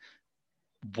like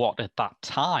what at that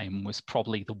time was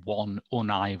probably the one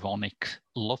unironic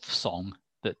love song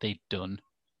that they'd done.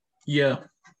 Yeah,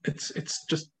 it's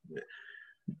just,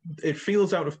 it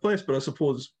feels out of place, but I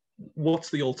suppose what's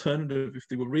the alternative if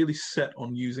they were really set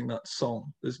on using that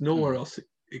song? There's nowhere else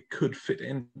it could fit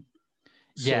in.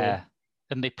 Yeah,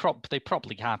 and they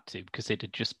probably had to, because it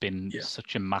had just been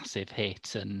such a massive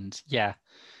hit, and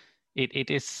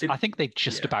it is. I think they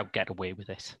just about get away with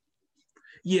it.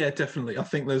 Yeah, definitely. I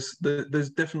think there's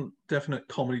definite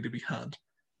comedy to be had,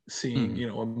 seeing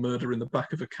a murder in the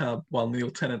back of a cab while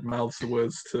Neil Tennant mouths the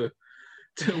words to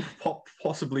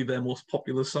possibly their most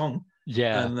popular song.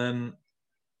 Yeah, and then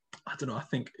I don't know. I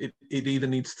think it either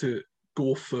needs to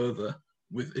go further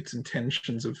with its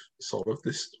intentions of sort of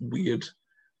this weird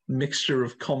mixture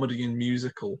of comedy and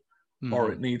musical,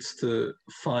 or it needs to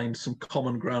find some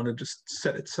common ground and just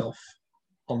set itself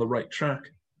on the right track.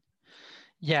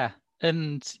 Yeah.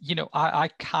 And, I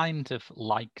kind of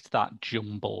liked that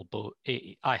jumble, but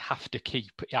I have to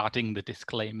keep adding the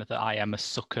disclaimer that I am a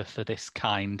sucker for this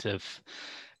kind of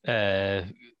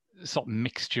sort of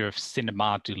mixture of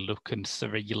cinema du look and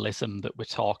surrealism that we're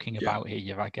talking about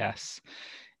here, I guess.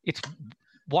 It's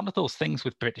one of those things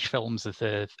with British films of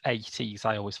the 80s,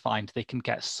 I always find they can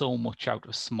get so much out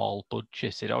of a small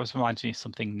budget. It always reminds me of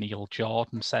something Neil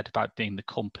Jordan said about doing The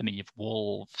Company of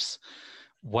Wolves,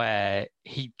 where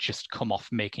he'd just come off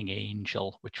making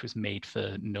Angel, which was made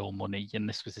for no money, and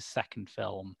this was his second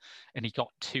film, and he got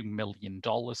 $2 million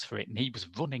for it, and he was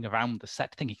running around the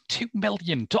set thinking, $2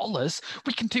 million?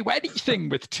 We can do anything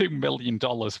with $2 million,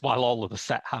 while all of the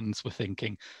set hands were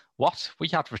thinking, what? We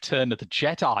had Return of the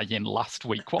Jedi in last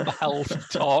week. What the hell's he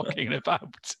talking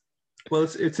about? Well,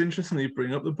 it's interesting that you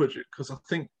bring up the budget, because I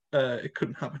think It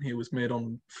Couldn't Happen Here was made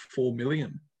on $4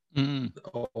 million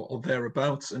or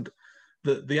thereabouts, and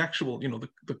the actual,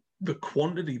 the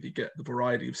quantity they get, the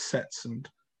variety of sets and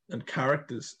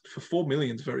characters for $4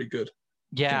 million is very good.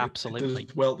 Yeah, absolutely. It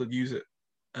does well to use it.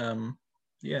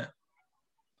 Yeah.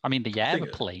 I mean, the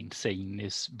airplane scene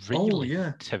is really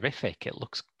terrific. It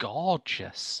looks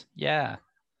gorgeous. Yeah.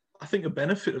 I think a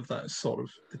benefit of that is sort of,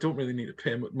 they don't really need to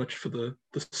pay much for the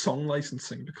song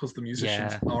licensing, because the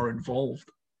musicians are involved.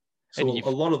 So a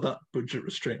lot of that budget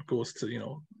restraint goes to,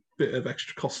 a bit of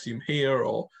extra costume here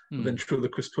or a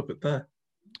ventriloquist puppet there.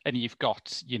 And you've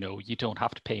got, you don't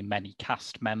have to pay many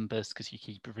cast members because you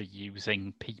keep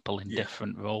reusing people in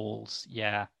different roles.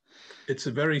 Yeah. It's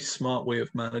a very smart way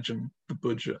of managing the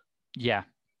budget. Yeah.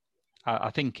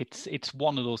 I think it's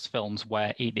one of those films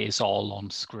where it is all on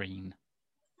screen.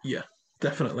 Yeah,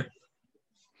 definitely.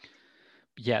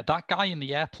 Yeah, that guy in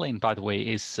the airplane, by the way,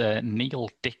 is Neil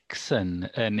Dixon,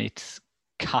 and it's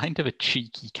kind of a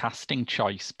cheeky casting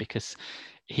choice because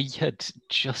he had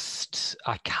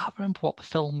I can't remember what the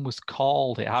film was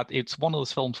called. It's one of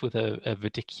those films with a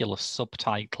ridiculous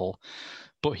subtitle,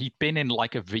 but he'd been in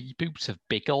like a reboot of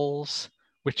Biggles,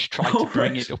 which tried to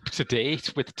bring it up to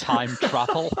date with time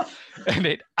travel, and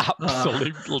it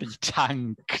absolutely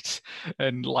tanked.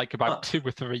 And like about 2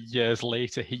 or 3 years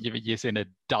later, he is in a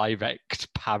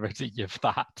direct parody of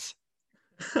that.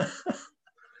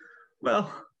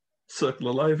 Well, circle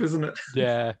of life, isn't it?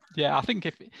 Yeah. I think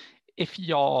if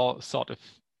your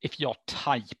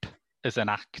type as an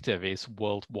actor is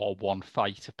World War I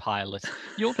fighter pilot,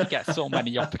 you only get so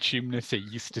many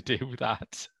opportunities to do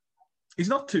that. He's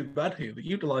not too bad here. They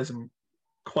utilise him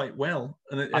quite well,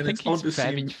 and I think he's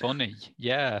very funny.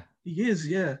 Yeah, he is.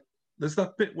 Yeah, there's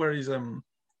that bit where he's is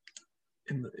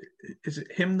it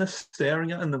him they're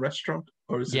staring at in the restaurant,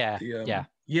 or is it the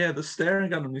they're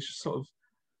staring at him. He's just sort of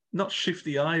not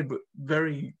shifty eye, but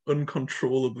very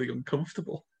uncontrollably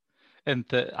uncomfortable. And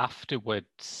that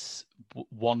afterwards,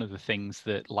 one of the things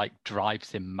that like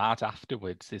drives him mad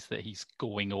afterwards is that he's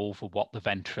going over what the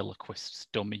ventriloquist's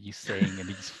dummy is saying, and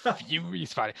he's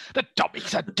furious about it. The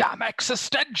dummy's a damn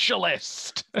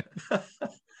existentialist.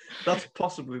 That's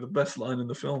possibly the best line in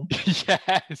the film.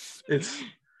 Yes, it's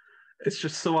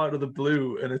just so out of the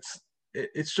blue, and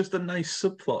it's just a nice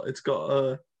subplot. It's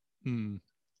got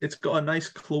a nice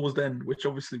closed end, which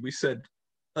obviously we said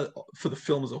for the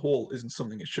film as a whole isn't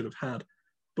something it should have had.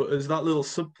 But as that little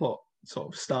subplot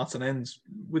sort of starts and ends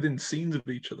within scenes of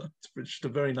each other, it's just a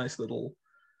very nice little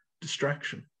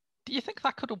distraction. Do you think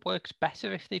that could have worked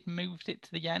better if they'd moved it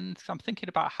to the end? I'm thinking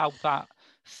about how that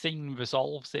scene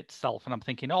resolves itself, and I'm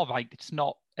thinking, all right, it's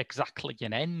not exactly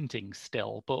an ending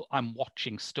still, but I'm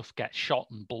watching stuff get shot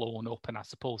and blown up, and I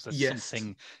suppose there's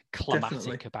something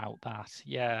climatic about that.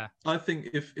 Yeah. I think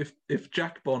if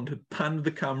Jack Bond had panned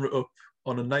the camera up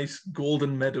on a nice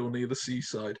golden meadow near the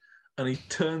seaside, and he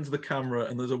turns the camera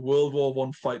and there's a World War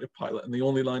I fighter pilot, and the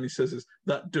only line he says is,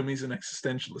 "That dummy's an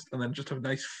existentialist," and then just have a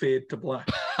nice fade to black.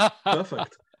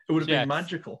 Perfect. It would have been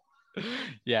magical.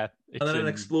 Yeah. And then an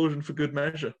explosion for good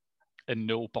measure. And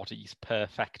nobody's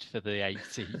perfect for the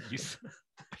 80s.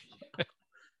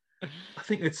 I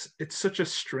think it's such a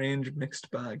strange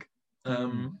mixed bag.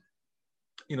 The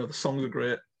songs are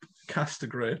great, cast are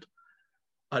great.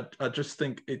 I just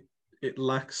think it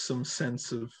lacks some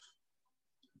sense of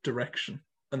direction,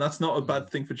 and that's not a bad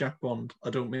thing for Jack Bond.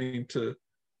 I don't mean to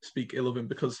speak ill of him,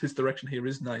 because his direction here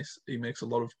is nice. He makes a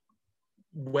lot of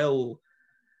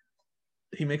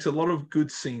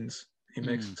good scenes. He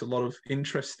makes a lot of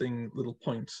interesting little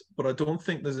points, but I don't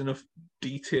think there's enough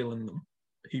detail in them.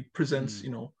 He presents,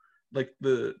 like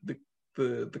the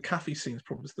cafe scene is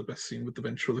probably the best scene with the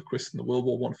ventriloquist and the World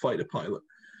War I fighter pilot.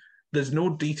 There's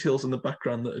no details in the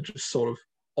background that are just sort of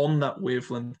on that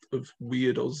wavelength of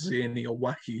weird or zany or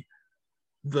wacky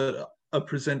that are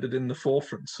presented in the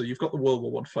forefront. So you've got the World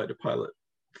War I fighter pilot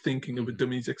thinking of a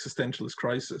dummy's existentialist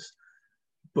crisis,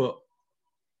 but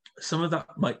some of that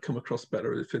might come across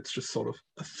better if it's just sort of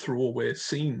a throwaway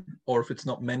scene, or if it's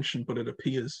not mentioned but it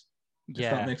appears. If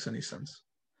that makes any sense.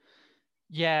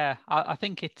 Yeah, I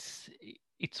think it's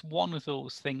one of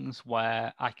those things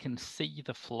where I can see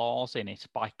the flaws in it,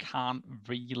 but I can't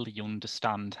really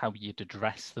understand how you'd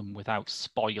address them without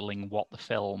spoiling what the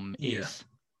film is.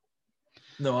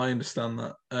 No, I understand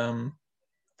that.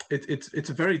 It's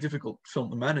a very difficult film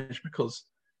to manage, because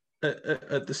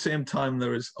at the same time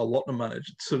there is a lot to manage.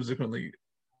 It's subsequently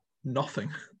nothing.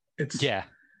 It's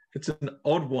an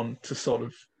odd one to sort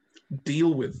of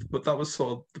deal with, but that was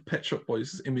sort of the Pet Shop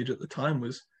Boys' image at the time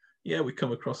was, we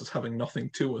come across as having nothing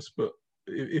to us, but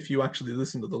if you actually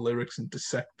listen to the lyrics and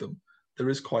dissect them, there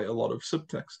is quite a lot of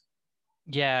subtext.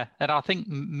 Yeah, and I think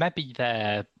maybe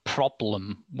their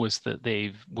problem was that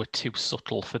they were too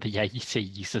subtle for the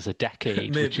 80s as a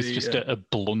decade, which is just a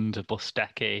blunderbuss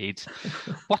decade.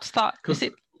 What's that? Is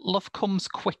it Love Comes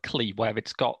Quickly, where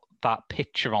it's got that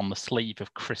picture on the sleeve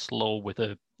of Chris Lowe with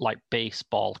a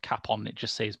baseball cap on? It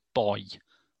just says boy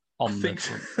I on the think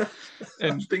front.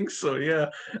 I think so. Yeah.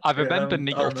 I remember I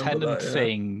Neil remember Tennant that, yeah.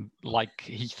 saying like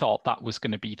he thought that was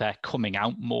going to be their coming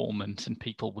out moment, and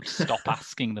people would stop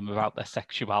asking them about their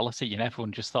sexuality, and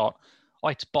everyone just thought, "Oh,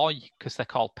 it's boy," because they're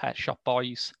called Pet Shop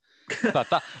Boys.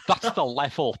 That's the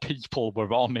level people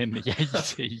were on in the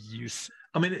 80s.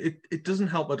 I mean, it doesn't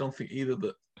help, I don't think, either,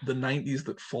 that the 90s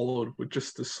that followed were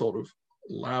just as sort of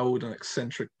loud and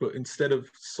eccentric, but instead of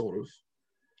sort of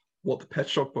what the Pet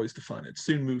Shop Boys define, it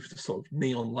soon moved to sort of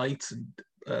neon lights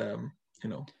and,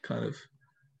 kind of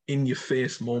in your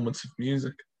face moments of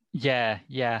music. Yeah,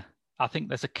 yeah. I think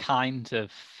there's a kind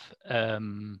of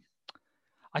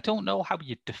I don't know how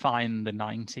you define the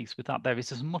 90s with that. There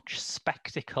is as much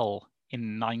spectacle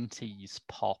in 90s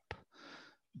pop,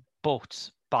 but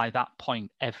by that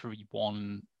point,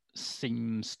 everyone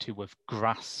seems to have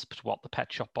grasped what the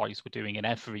Pet Shop Boys were doing, and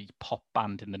every pop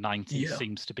band in the 90s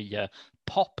seems to be a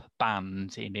pop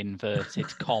band in inverted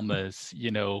commas,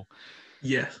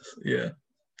 Yes, yeah.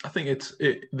 I think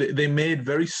they made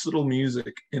very subtle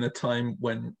music in a time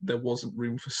when there wasn't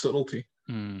room for subtlety.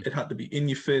 It had to be in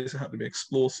your face, it had to be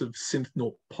explosive, synth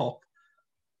note pop,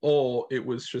 or it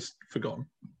was just forgotten.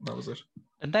 That was it.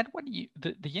 And then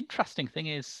the interesting thing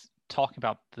is, talking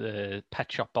about the Pet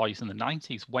Shop Boys in the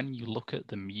 90s, when you look at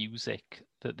the music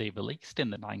that they released in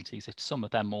the 90s, it's some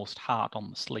of their most hard on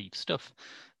the sleeve stuff.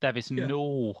 There is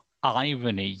no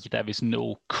irony, there is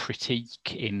no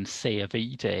critique in Say a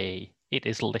V-Day. It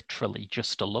is literally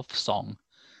just a love song.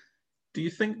 Do you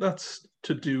think that's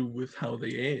to do with how they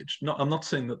aged? I'm not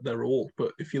saying that they're old,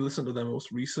 but if you listen to their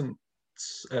most recent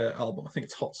album, I think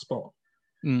it's Hotspot,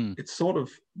 it's sort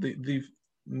of, they've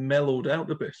mellowed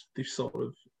out a bit. They've sort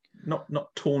of not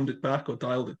toned it back or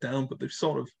dialed it down, but they've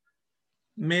sort of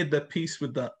made their peace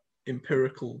with that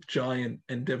empirical giant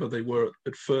endeavor they were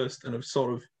at first, and have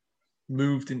sort of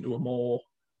moved into a more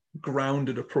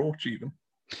grounded approach even.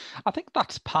 I think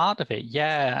that's part of it,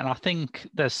 yeah. And I think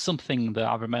there's something that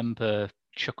I remember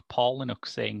Chuck Palahniuk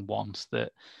saying once,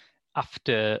 that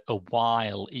after a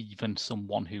while, even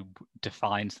someone who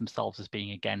defines themselves as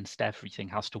being against everything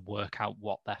has to work out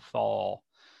what they're for.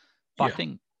 But I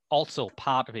think also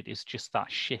part of it is just that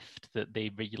shift that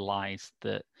they realized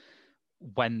that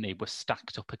when they were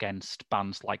stacked up against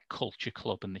bands like Culture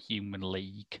Club and the Human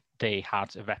League, they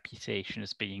had a reputation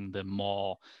as being the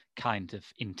more kind of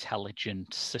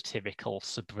intelligent, satirical,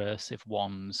 subversive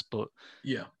ones. But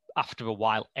after a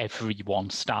while, everyone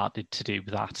started to do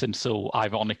that. And so,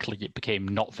 ironically, it became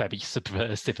not very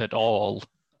subversive at all.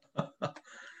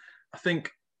 I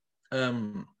think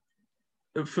for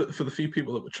the few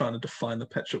people that were trying to define the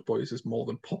Pet Shop Boys as more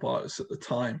than pop artists at the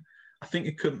time, I think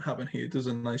It Couldn't Happen Here does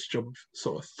a nice job of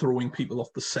sort of throwing people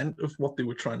off the scent of what they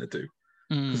were trying to do.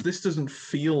 Because this doesn't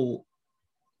feel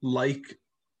like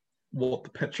what the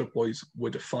Pet Shop Boys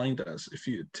were defined as. If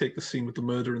you take the scene with the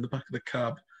murder in the back of the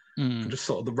cab and just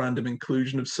sort of the random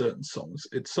inclusion of certain songs,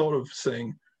 it's sort of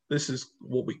saying, this is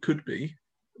what we could be,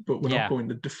 but we're not going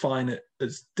to define it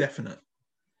as definite.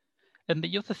 And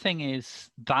the other thing is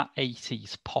that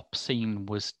 80s pop scene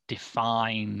was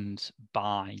defined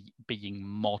by being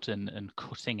modern and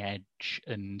cutting edge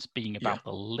and being about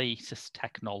the latest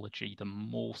technology, the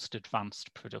most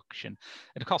advanced production.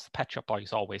 And of course, the Pet Shop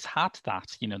Boys always had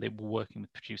that. They were working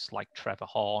with producers like Trevor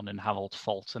Horn and Harold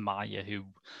Faltermeyer, who,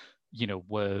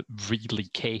 were really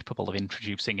capable of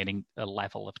introducing a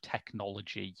level of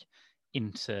technology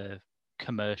into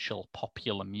commercial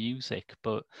popular music.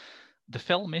 But the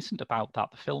film isn't about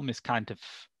that. The film is kind of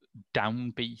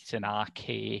downbeat and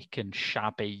archaic and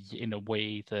shabby in a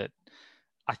way that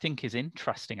I think is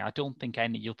interesting. I don't think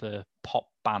any other pop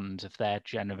band of their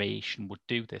generation would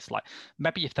do this. Like,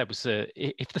 maybe if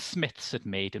the Smiths had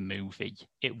made a movie,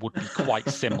 it would be quite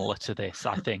similar to this,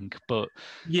 I think. But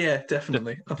yeah,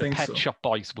 definitely. I think the Pet Shop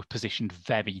Boys were positioned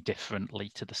very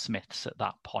differently to the Smiths at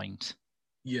that point.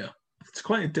 Yeah. It's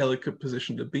quite a delicate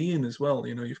position to be in as well.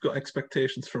 You've got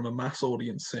expectations from a mass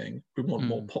audience saying we want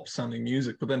more pop sounding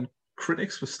music, but then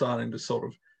critics were starting to sort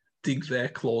of dig their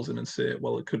claws in and say,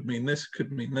 well, it could mean this, it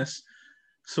could mean this.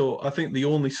 So I think the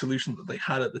only solution that they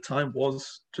had at the time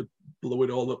was to blow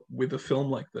it all up with a film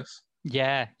like this.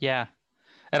 Yeah, yeah.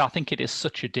 And I think it is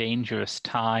such a dangerous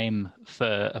time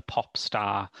for a pop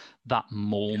star, that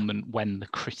moment when the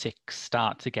critics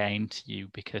start to get into you,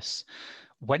 because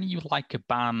when you like a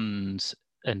band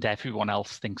and everyone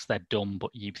else thinks they're dumb,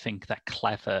 but you think they're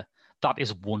clever, that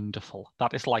is wonderful.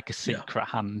 That is like a secret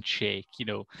handshake.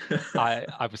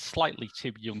 I was slightly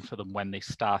too young for them when they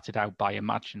started out, but I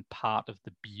imagine part of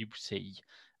the beauty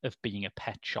of being a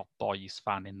Pet Shop Boys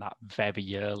fan in that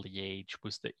very early age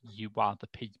was that you are the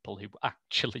people who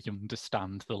actually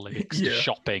understand the lyrics to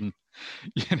shopping,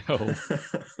 you know.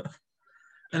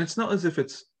 And it's not as if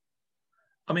it's,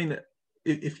 I mean,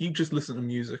 if you just listen to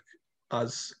music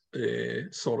as a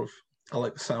sort of, I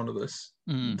like the sound of this,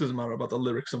 it doesn't matter about the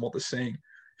lyrics and what they're saying.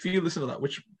 If you listen to that,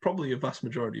 which probably a vast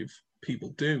majority of people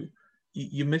do,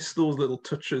 you miss those little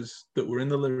touches that were in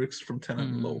the lyrics from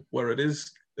Tennant and Lowe, where it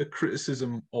is a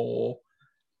criticism or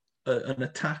an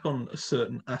attack on a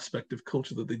certain aspect of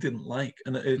culture that they didn't like,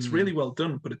 and it's really well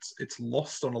done. But it's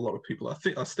lost on a lot of people. I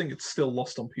think it's still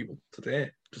lost on people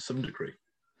today to some degree.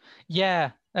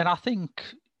 Yeah, and I think,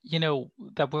 you know,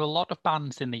 there were a lot of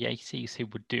bands in the 80s who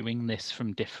were doing this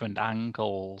from different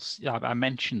angles. I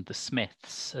mentioned the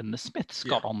Smiths, and the Smiths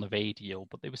got on the radio,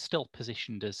 but they were still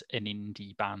positioned as an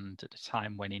indie band at a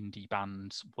time when indie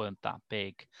bands weren't that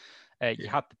big. You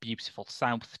had the Beautiful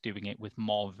South doing it with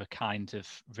more of a kind of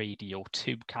Radio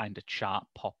 2 kind of chart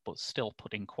pop, but still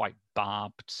putting quite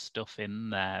barbed stuff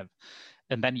in there.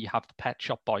 And then you have the Pet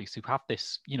Shop Boys who have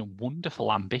this, you know,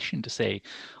 wonderful ambition to say,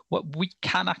 well, we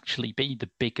can actually be the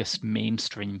biggest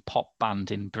mainstream pop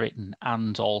band in Britain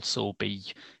and also be,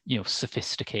 you know,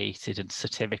 sophisticated and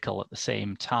satirical at the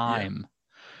same time.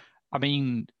 I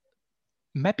mean,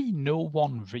 maybe no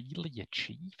one really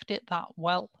achieved it that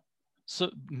well. So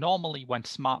normally when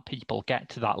smart people get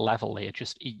to that level, they are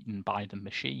just eaten by the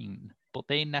machine, but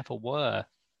they never were.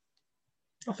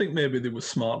 I think maybe they were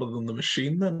smarter than the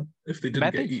machine then, if they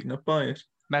didn't get eaten up by it.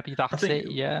 Maybe that's it,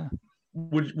 yeah.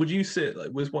 Would you say, like,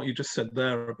 with what you just said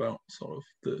there about sort of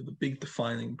the big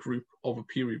defining group of a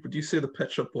period, would you say the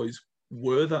Pet Shop Boys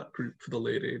were that group for the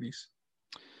late 80s?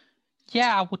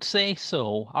 Yeah, I would say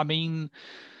so. I mean,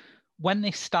 when they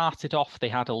started off, they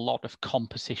had a lot of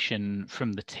competition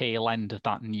from the tail end of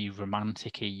that new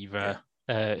romantic era.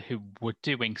 Who were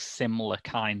doing similar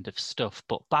kind of stuff,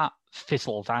 but that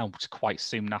fizzled out quite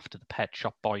soon after the Pet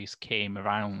Shop Boys came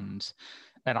around.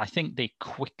 And I think they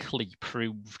quickly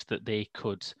proved that they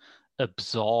could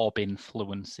absorb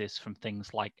influences from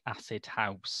things like acid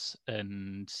house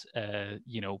and,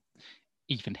 you know,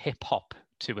 even hip hop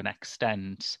to an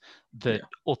extent that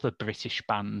other British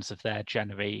bands of their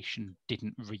generation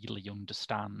didn't really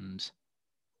understand.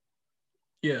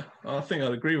 Yeah, I think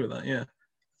I'd agree with that. Yeah,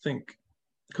 I think,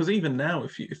 because even now,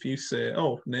 if you say,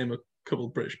 oh, name a couple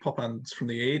of British pop bands from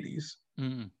the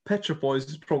 80s, Pet Shop Boys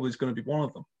is probably going to be one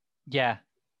of them. Yeah,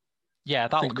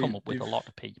 that'll come up with a lot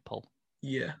of people.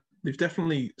 Yeah, they've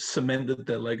definitely cemented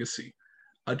their legacy.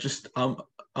 I'm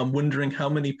wondering how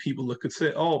many people that could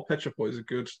say, oh, Pet Shop Boys are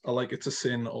good, I Like It's a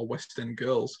Sin or West End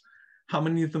Girls. How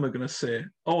many of them are going to say,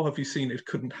 oh, have you seen It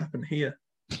Couldn't Happen Here?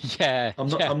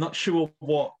 I'm not sure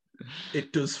what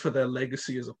it does for their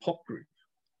legacy as a pop group.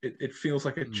 It feels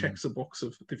like it checks a box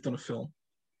of they've done a film.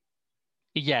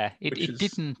 Yeah, it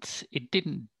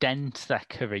didn't dent their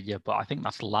career, but I think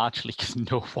that's largely because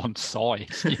no one saw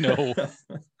it, you know.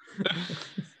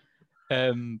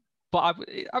 But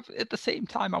at the same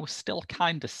time, I was still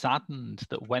kind of saddened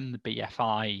that when the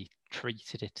BFI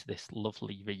treated it to this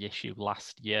lovely reissue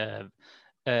last year,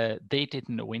 they did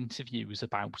no interviews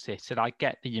about it, and I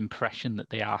get the impression that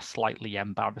they are slightly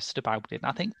embarrassed about it. And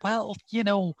I think, well, you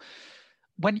know,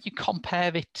 when you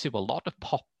compare it to a lot of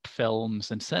pop films,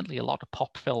 and certainly a lot of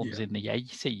pop films in the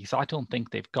 80s, I don't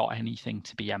think they've got anything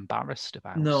to be embarrassed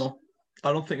about. No,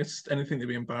 I don't think it's anything to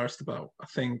be embarrassed about. I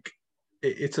think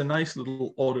it's a nice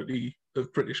little oddity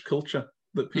of British culture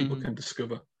that people can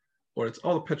discover. Or it's,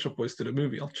 oh, the Pet Shop Boys did a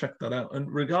movie, I'll check that out.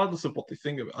 And regardless of what they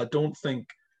think of it, I don't think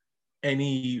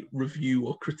any review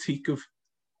or critique of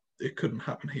It Couldn't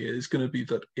Happen Here is going to be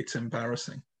that it's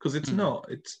embarrassing, because it's not.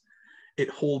 It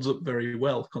holds up very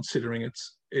well considering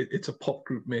it's a pop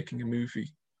group making a movie.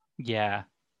 Yeah,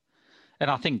 and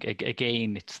I think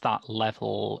again it's that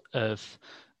level of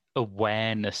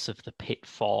awareness of the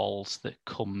pitfalls that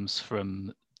comes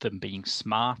from them being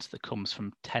smart, that comes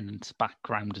from Tennant's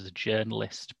background as a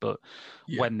journalist. But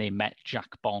when they met Jack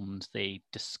Bond, they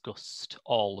discussed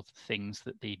all of the things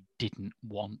that they didn't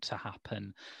want to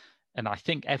happen. And I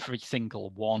think every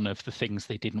single one of the things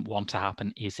they didn't want to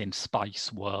happen is in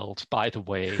Spice World, by the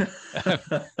way.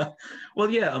 Well,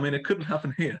 yeah, I mean, it couldn't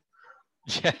happen here.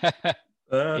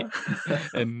 Yeah.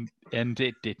 And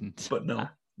it didn't. But no,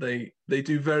 they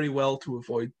do very well to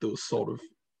avoid those sort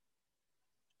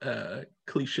of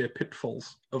cliche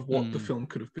pitfalls of what the film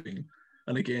could have been.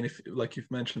 And again, if, like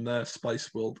you've mentioned there,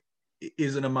 Spice World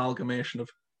is an amalgamation of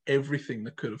everything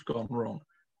that could have gone wrong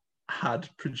had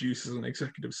producers and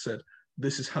executives said,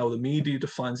 this is how the media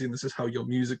defines you and this is how your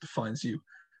music defines you,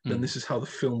 then this is how the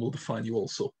film will define you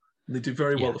also. And they do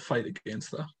very well to fight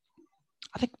against that.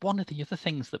 I think one of the other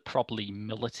things that probably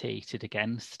militated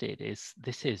against it is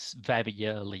this is very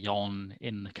early on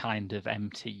in the kind of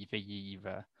MTV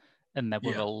era, and there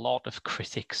were a lot of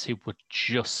critics who were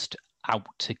just out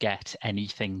to get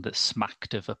anything that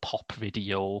smacked of a pop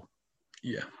video.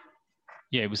 Yeah.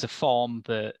 Yeah, it was a form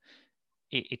that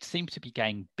it seemed to be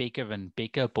getting bigger and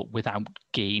bigger, but without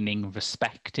gaining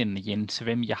respect in the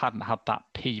interim. You hadn't had that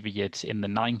period in the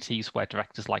 90s where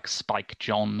directors like Spike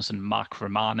Jonze and Mark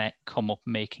Romanek come up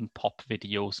making pop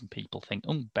videos and people think,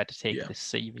 oh, better take this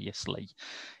seriously.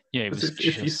 Yeah, it was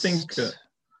if you think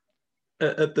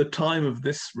at the time of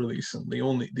this release, and the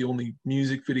only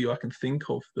music video I can think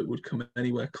of that would come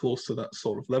anywhere close to that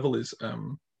sort of level is,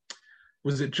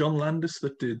 was it John Landis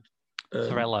that did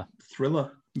Thriller?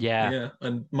 Yeah,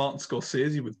 and Martin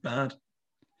Scorsese with Bad.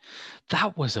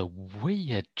 That was a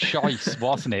weird choice,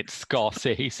 wasn't it?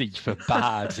 Scorsese for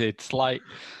Bad. It's like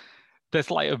there's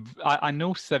like I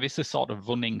know there is a sort of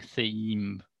running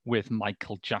theme with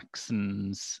Michael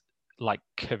Jackson's like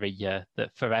career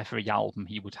that for every album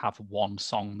he would have one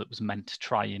song that was meant to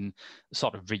try and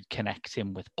sort of reconnect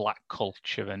him with black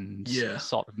culture and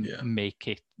sort of make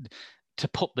it, to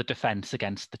put the defense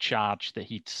against the charge that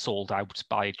he'd sold out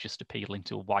by just appealing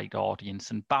to a wide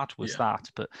audience, and Bad was that.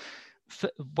 But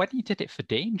when he did it for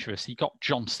Dangerous, he got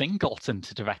John Singleton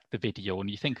to direct the video, and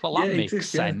you think, well, that makes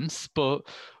sense, but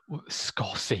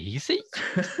Scorsese?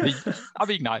 I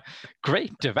mean,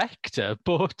 great director,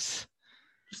 but...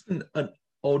 Just an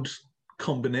odd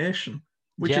combination,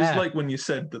 which is like when you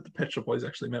said that the Pet Shop Boys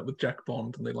actually met with Jack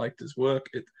Bond and they liked his work.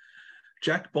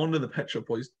 Jack Bond and the Pet Shop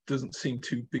Boys doesn't seem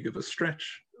too big of a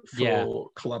stretch for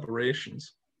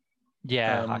collaborations.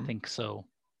 Yeah, I think so.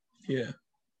 Yeah.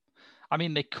 I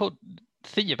mean,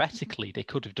 theoretically, they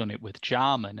could have done it with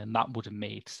Jarman, and that would have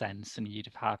made sense, and you'd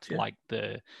have had like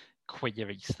the queer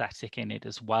aesthetic in it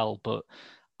as well. But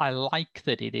I like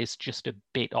that it is just a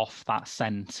bit off that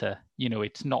centre. You know,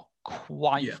 it's not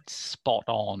quite spot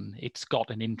on. It's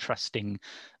got an interesting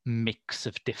mix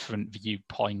of different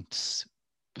viewpoints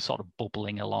sort of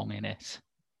bubbling along in it.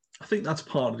 I think that's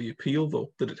part of the appeal,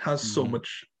 though, that it has so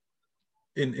much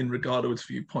in regard to its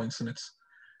viewpoints and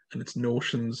its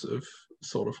notions of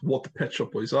sort of what the Pet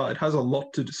Shop Boys are. It has a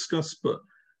lot to discuss, but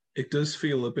it does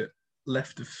feel a bit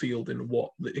left of field in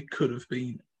what it could have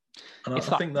been. And I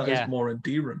think that is more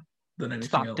endearing than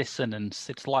anything else. Dissonance.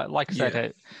 It's like I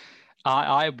said,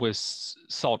 I was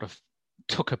sort of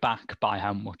took aback by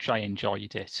how much I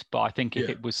enjoyed it. But I think if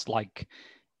it was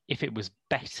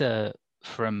better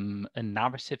from a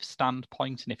narrative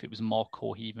standpoint, and if it was more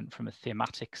coherent from a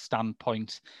thematic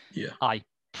standpoint, I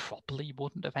probably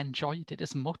wouldn't have enjoyed it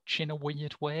as much in a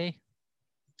weird way.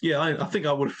 Yeah, I think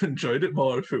I would have enjoyed it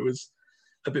more if it was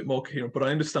a bit more coherent. But I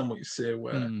understand what you say,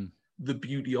 where the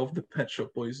beauty of the Pet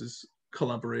Shop Boys'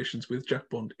 collaborations with Jack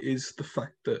Bond is the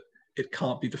fact that it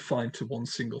can't be defined to one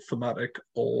single thematic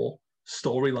or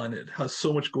storyline. It has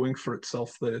so much going for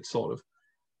itself that it sort of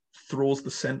throws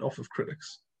the scent off of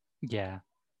critics. Yeah.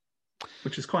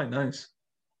 Which is quite nice.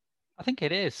 I think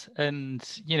it is. And,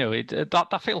 you know,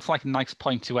 that feels like a nice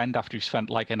point to end after you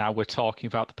spent like an hour talking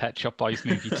about the Pet Shop Boys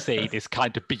movie to say it is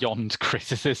kind of beyond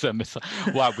criticism. It's like,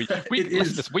 wow,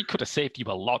 listeners, we could have saved you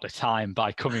a lot of time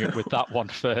by coming up with that one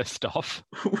first off.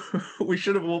 We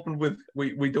should have opened with,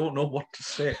 we don't know what to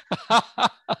say.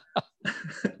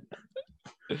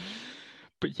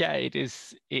 But yeah, it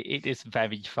is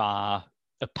very far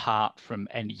apart from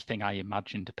anything I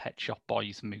imagined a Pet Shop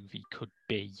Boys movie could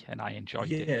be, and I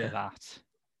enjoyed it for that.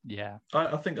 Yeah.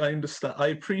 I think I understand. I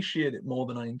appreciate it more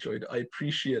than I enjoyed it. I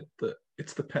appreciate that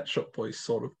it's the Pet Shop Boys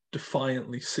sort of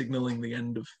defiantly signaling the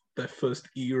end of their first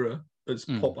era as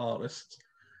pop artists.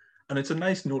 And it's a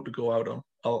nice note to go out on.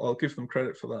 I'll give them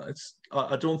credit for that.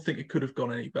 I don't think it could have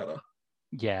gone any better.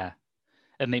 Yeah.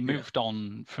 And they moved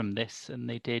on from this and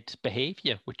they did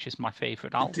Behaviour, which is my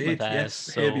favourite album of theirs.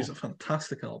 Yes, Behaviour's a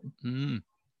fantastic album.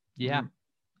 Yeah.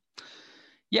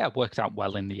 Yeah, it worked out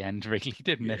well in the end, really,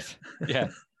 didn't it? Yeah.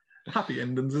 Happy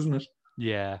endings, isn't it?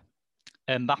 Yeah.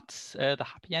 And that's the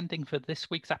happy ending for this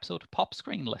week's episode of Pop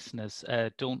Screen, listeners.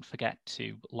 Don't forget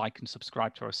to like and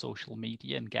subscribe to our social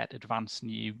media and get advance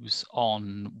news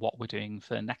on what we're doing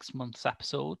for next month's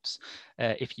episodes.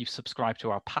 If you subscribe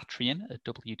to our Patreon at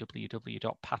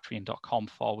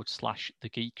www.patreon.com/The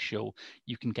Geek Show,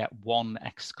 you can get one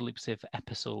exclusive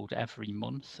episode every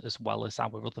month, as well as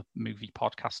our other movie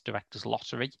podcast, Director's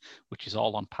Lottery, which is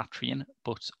all on Patreon.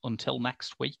 But until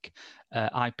next week,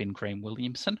 I've been Graham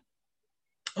Williamson.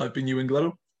 I've been Ewan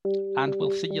Glenn. And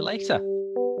we'll see you later.